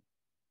también.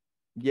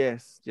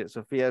 Yes,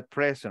 Sophia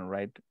present,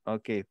 right?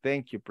 Okay,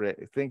 thank you,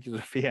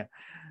 Sophia.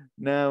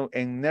 Now,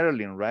 en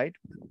Nerlin, right?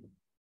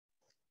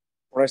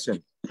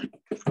 Present.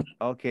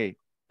 Okay,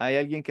 ¿hay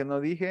alguien que no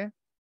dije?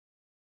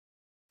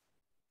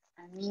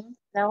 A mí,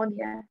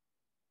 Claudia.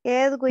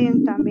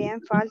 Edwin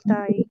también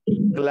falta ahí.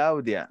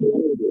 Claudia.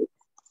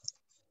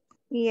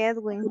 Y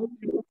Edwin.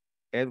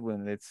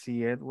 Edwin, let's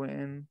see,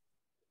 Edwin.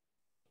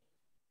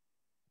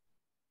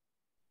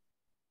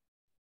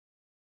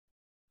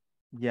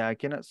 Yeah, I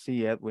cannot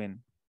see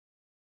Edwin.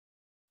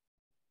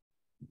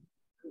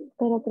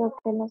 Pero creo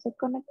que no se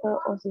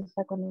conectó o sí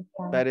está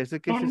conectado. Parece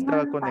que sí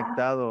estaba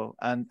conectado.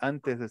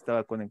 Antes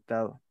estaba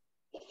conectado.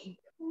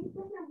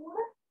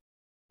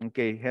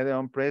 Okay,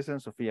 Gedeon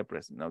present, Sofía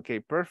present. Okay,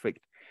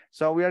 perfect.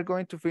 So we are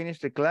going to finish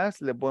the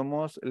class. Le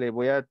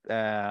voy a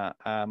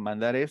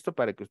mandar esto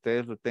para que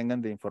ustedes lo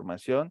tengan de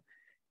información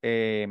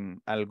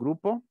al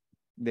grupo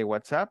de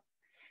WhatsApp.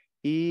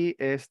 Y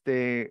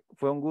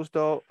fue un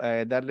gusto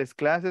darles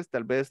clases.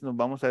 Tal vez nos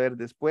vamos a ver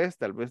después,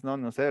 tal vez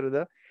no sé,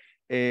 ¿verdad?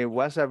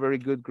 Was a very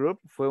good group.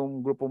 Fue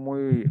un grupo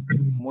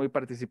muy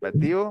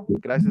participativo.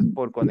 Gracias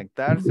por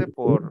conectarse,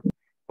 por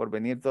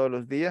venir todos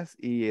los días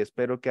y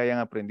espero que hayan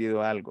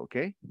aprendido algo,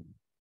 ¿ok?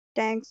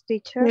 Thanks,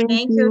 teacher.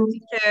 Thank you,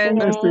 teacher.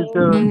 Thanks,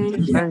 teacher.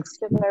 Thanks.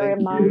 Thank you very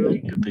much.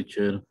 Thank you,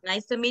 teacher.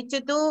 Nice to meet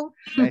you too.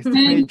 Nice to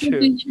meet you.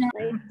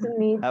 Nice to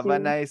meet Have you. a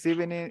nice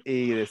evening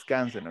y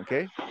descansen,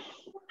 ¿ok?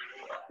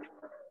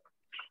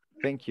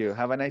 Thank you.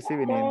 Have a nice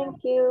evening.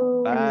 Thank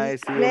you. Bye.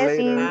 See you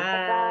Blessings. later.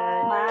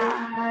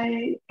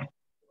 Bye. Bye.